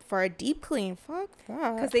bleed. But for a deep clean, fuck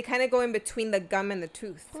that. Because they kind of go in between the gum and the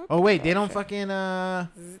tooth. Oh wait, they don't fucking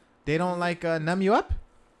they don't like numb you up?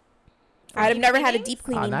 I've deep never had a cleanings? deep Oh,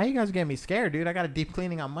 cleaning. now you guys are getting me scared, dude. I got a deep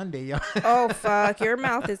cleaning on Monday, yo. Oh fuck, your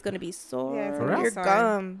mouth is gonna be sore. Yeah, For real? Your Sorry.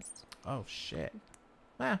 gums. Oh shit.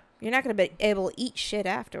 Ah, You're not gonna be able to eat shit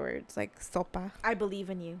afterwards, like sopa. I believe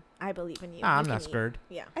in you. I believe in you. nah, I'm You not can eat. scared.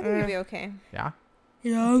 Yeah. I think you'll be okay. Yeah.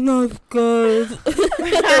 Yeah, I'm not good. With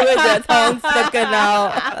that tongue sticking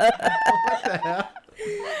out.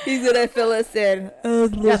 He's gonna fill us in.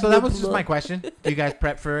 Yeah, so that was just my question. Do you guys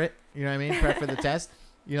prep for it? You know what I mean? Prep for the test?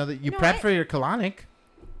 You know that you No, prep I- for your colonic.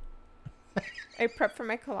 I prep for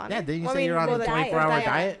my colonic. Yeah, didn't you Well, say you're on well, a the 24-hour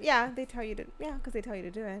diet? Yeah, they tell you to. Yeah, because they tell you to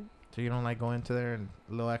do it. So you don't like go into there and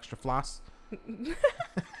a little extra floss?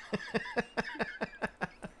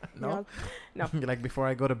 No? No. Like before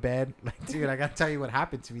I go to bed, like dude, I gotta tell you what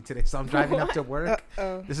happened to me today. So I'm driving up to work.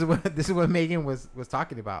 Oh. This is what Megan was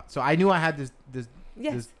talking about. So I knew I had this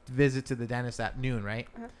Yes. visit to the dentist at noon, right?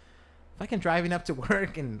 Uh-huh. Fucking driving up to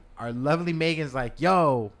work, and our lovely Megan's like,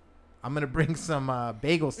 "Yo, I'm gonna bring some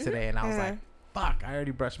bagels today," and I was like, "Fuck, I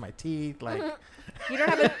already brushed my teeth." Like, You don't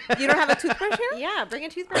have a toothbrush here? Yeah. Bring a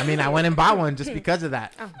toothbrush. I mean, I went and bought one just because of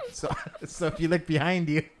that. Oh. So if you look behind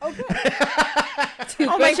you,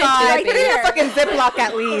 Oh my god! Put it in a fucking Ziploc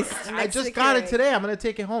at least. I just got it today. I'm gonna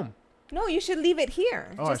take it home. No, you should leave it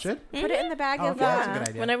here. Oh, I should. Put it in the bag Oh, of. okay, that's a good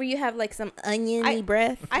idea. Whenever you have like some oniony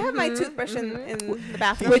breath, I have my toothbrush in the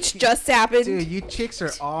bathroom. which just happened. Dude, you chicks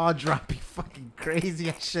are all dropping fucking crazy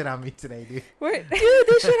ass shit on me today, dude. Where- Dude,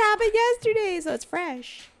 this shit happened yesterday, so it's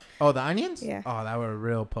fresh. Oh, the onions? Yeah. Oh, that were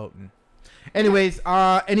real potent. Anyways,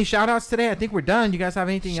 any shout outs today? I think we're done. You guys have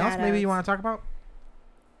anything else maybe you Shout-outs. want to talk about?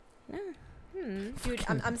 Dude,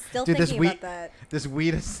 I'm still Dude, this thinking weed- about that. This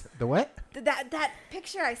weed is the what? That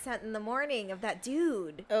picture I sent in the morning of that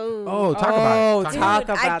dude. Oh, talk about it. Dude, Talk talk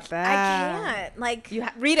about it. about that. I can't. Like. You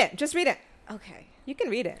read it. Just read it. Okay. You can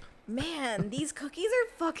read it. Man, these cookies are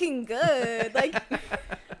fucking good. Like,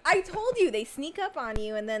 I told you, they sneak up on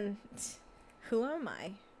you, and then, who am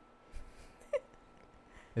I?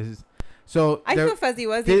 So I there- feel fuzzy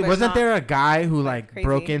wuzzy. but wasn't not- there a guy who like crazy.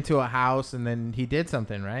 broke into a house and then he did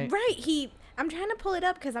something, right? Right. I'm trying to pull it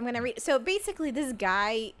up because I'm gonna read. So basically, this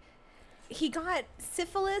guy, he got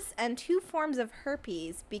syphilis and 2 forms of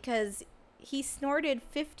herpes because he snorted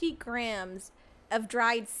 50 grams of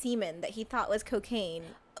dried semen that he thought was cocaine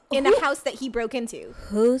in a house that he broke into.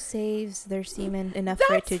 Who saves their semen enough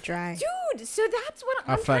for it to dry? Dude, so that's what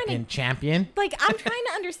A I'm trying fucking to champion. like. I'm trying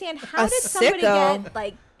to understand how A did somebody sicko. get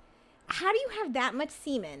like, how do you have that much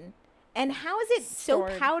semen, and how is it so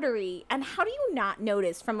Stored. powdery, and how do you not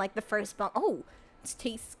notice from like the first bump? Oh, it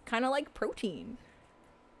tastes kind of like protein.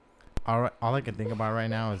 All I can think about right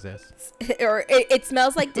now is this. Or it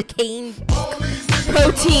smells like decaying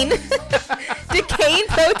protein. Decaying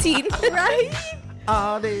protein. Right?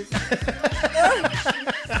 All this.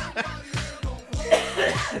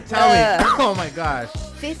 Tell me. Oh my gosh.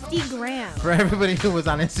 50 grams. For everybody who was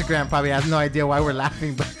on Instagram, probably has no idea why we're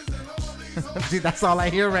laughing, but dude, that's all I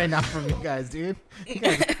hear right now from you guys, dude.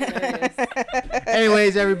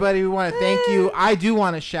 Anyways, everybody, we want to thank you. I do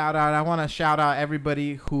want to shout out. I want to shout out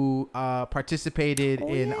everybody who participated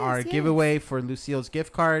in our giveaway for Lucille's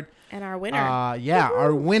gift card. And our winner.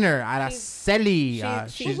 Our winner, Araceli.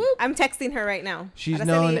 She's I'm texting her right now. she's Araceli,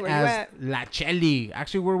 known where you as at? La Chelly.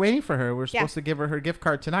 Actually, we're waiting for her. We're supposed to give her gift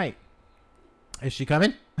card tonight. Is she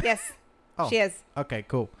coming? Yes, Oh. she is. Okay,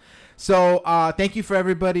 cool. So thank you for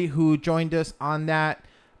everybody who joined us on that.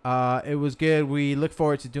 It was good. We look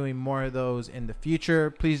forward to doing more of those in the future.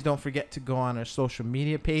 Please don't forget to go on our social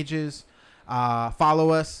media pages, follow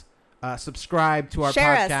us, subscribe to our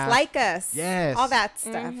Share podcast. us, like us. Yes. All that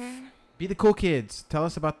stuff. Be the cool kids. Tell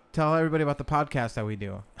everybody about the podcast that we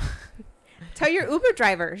do. Tell your Uber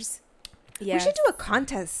drivers. Yeah. We should do a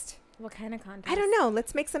contest. What kind of contest? I don't know.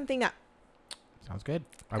 Let's make something up. Sounds good.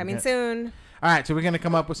 Coming soon. All right, so we're gonna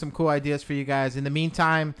come up with some cool ideas for you guys. In the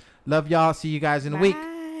meantime, love y'all. See you guys in a week.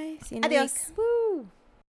 Bye. See you in a Adios. week. Woo.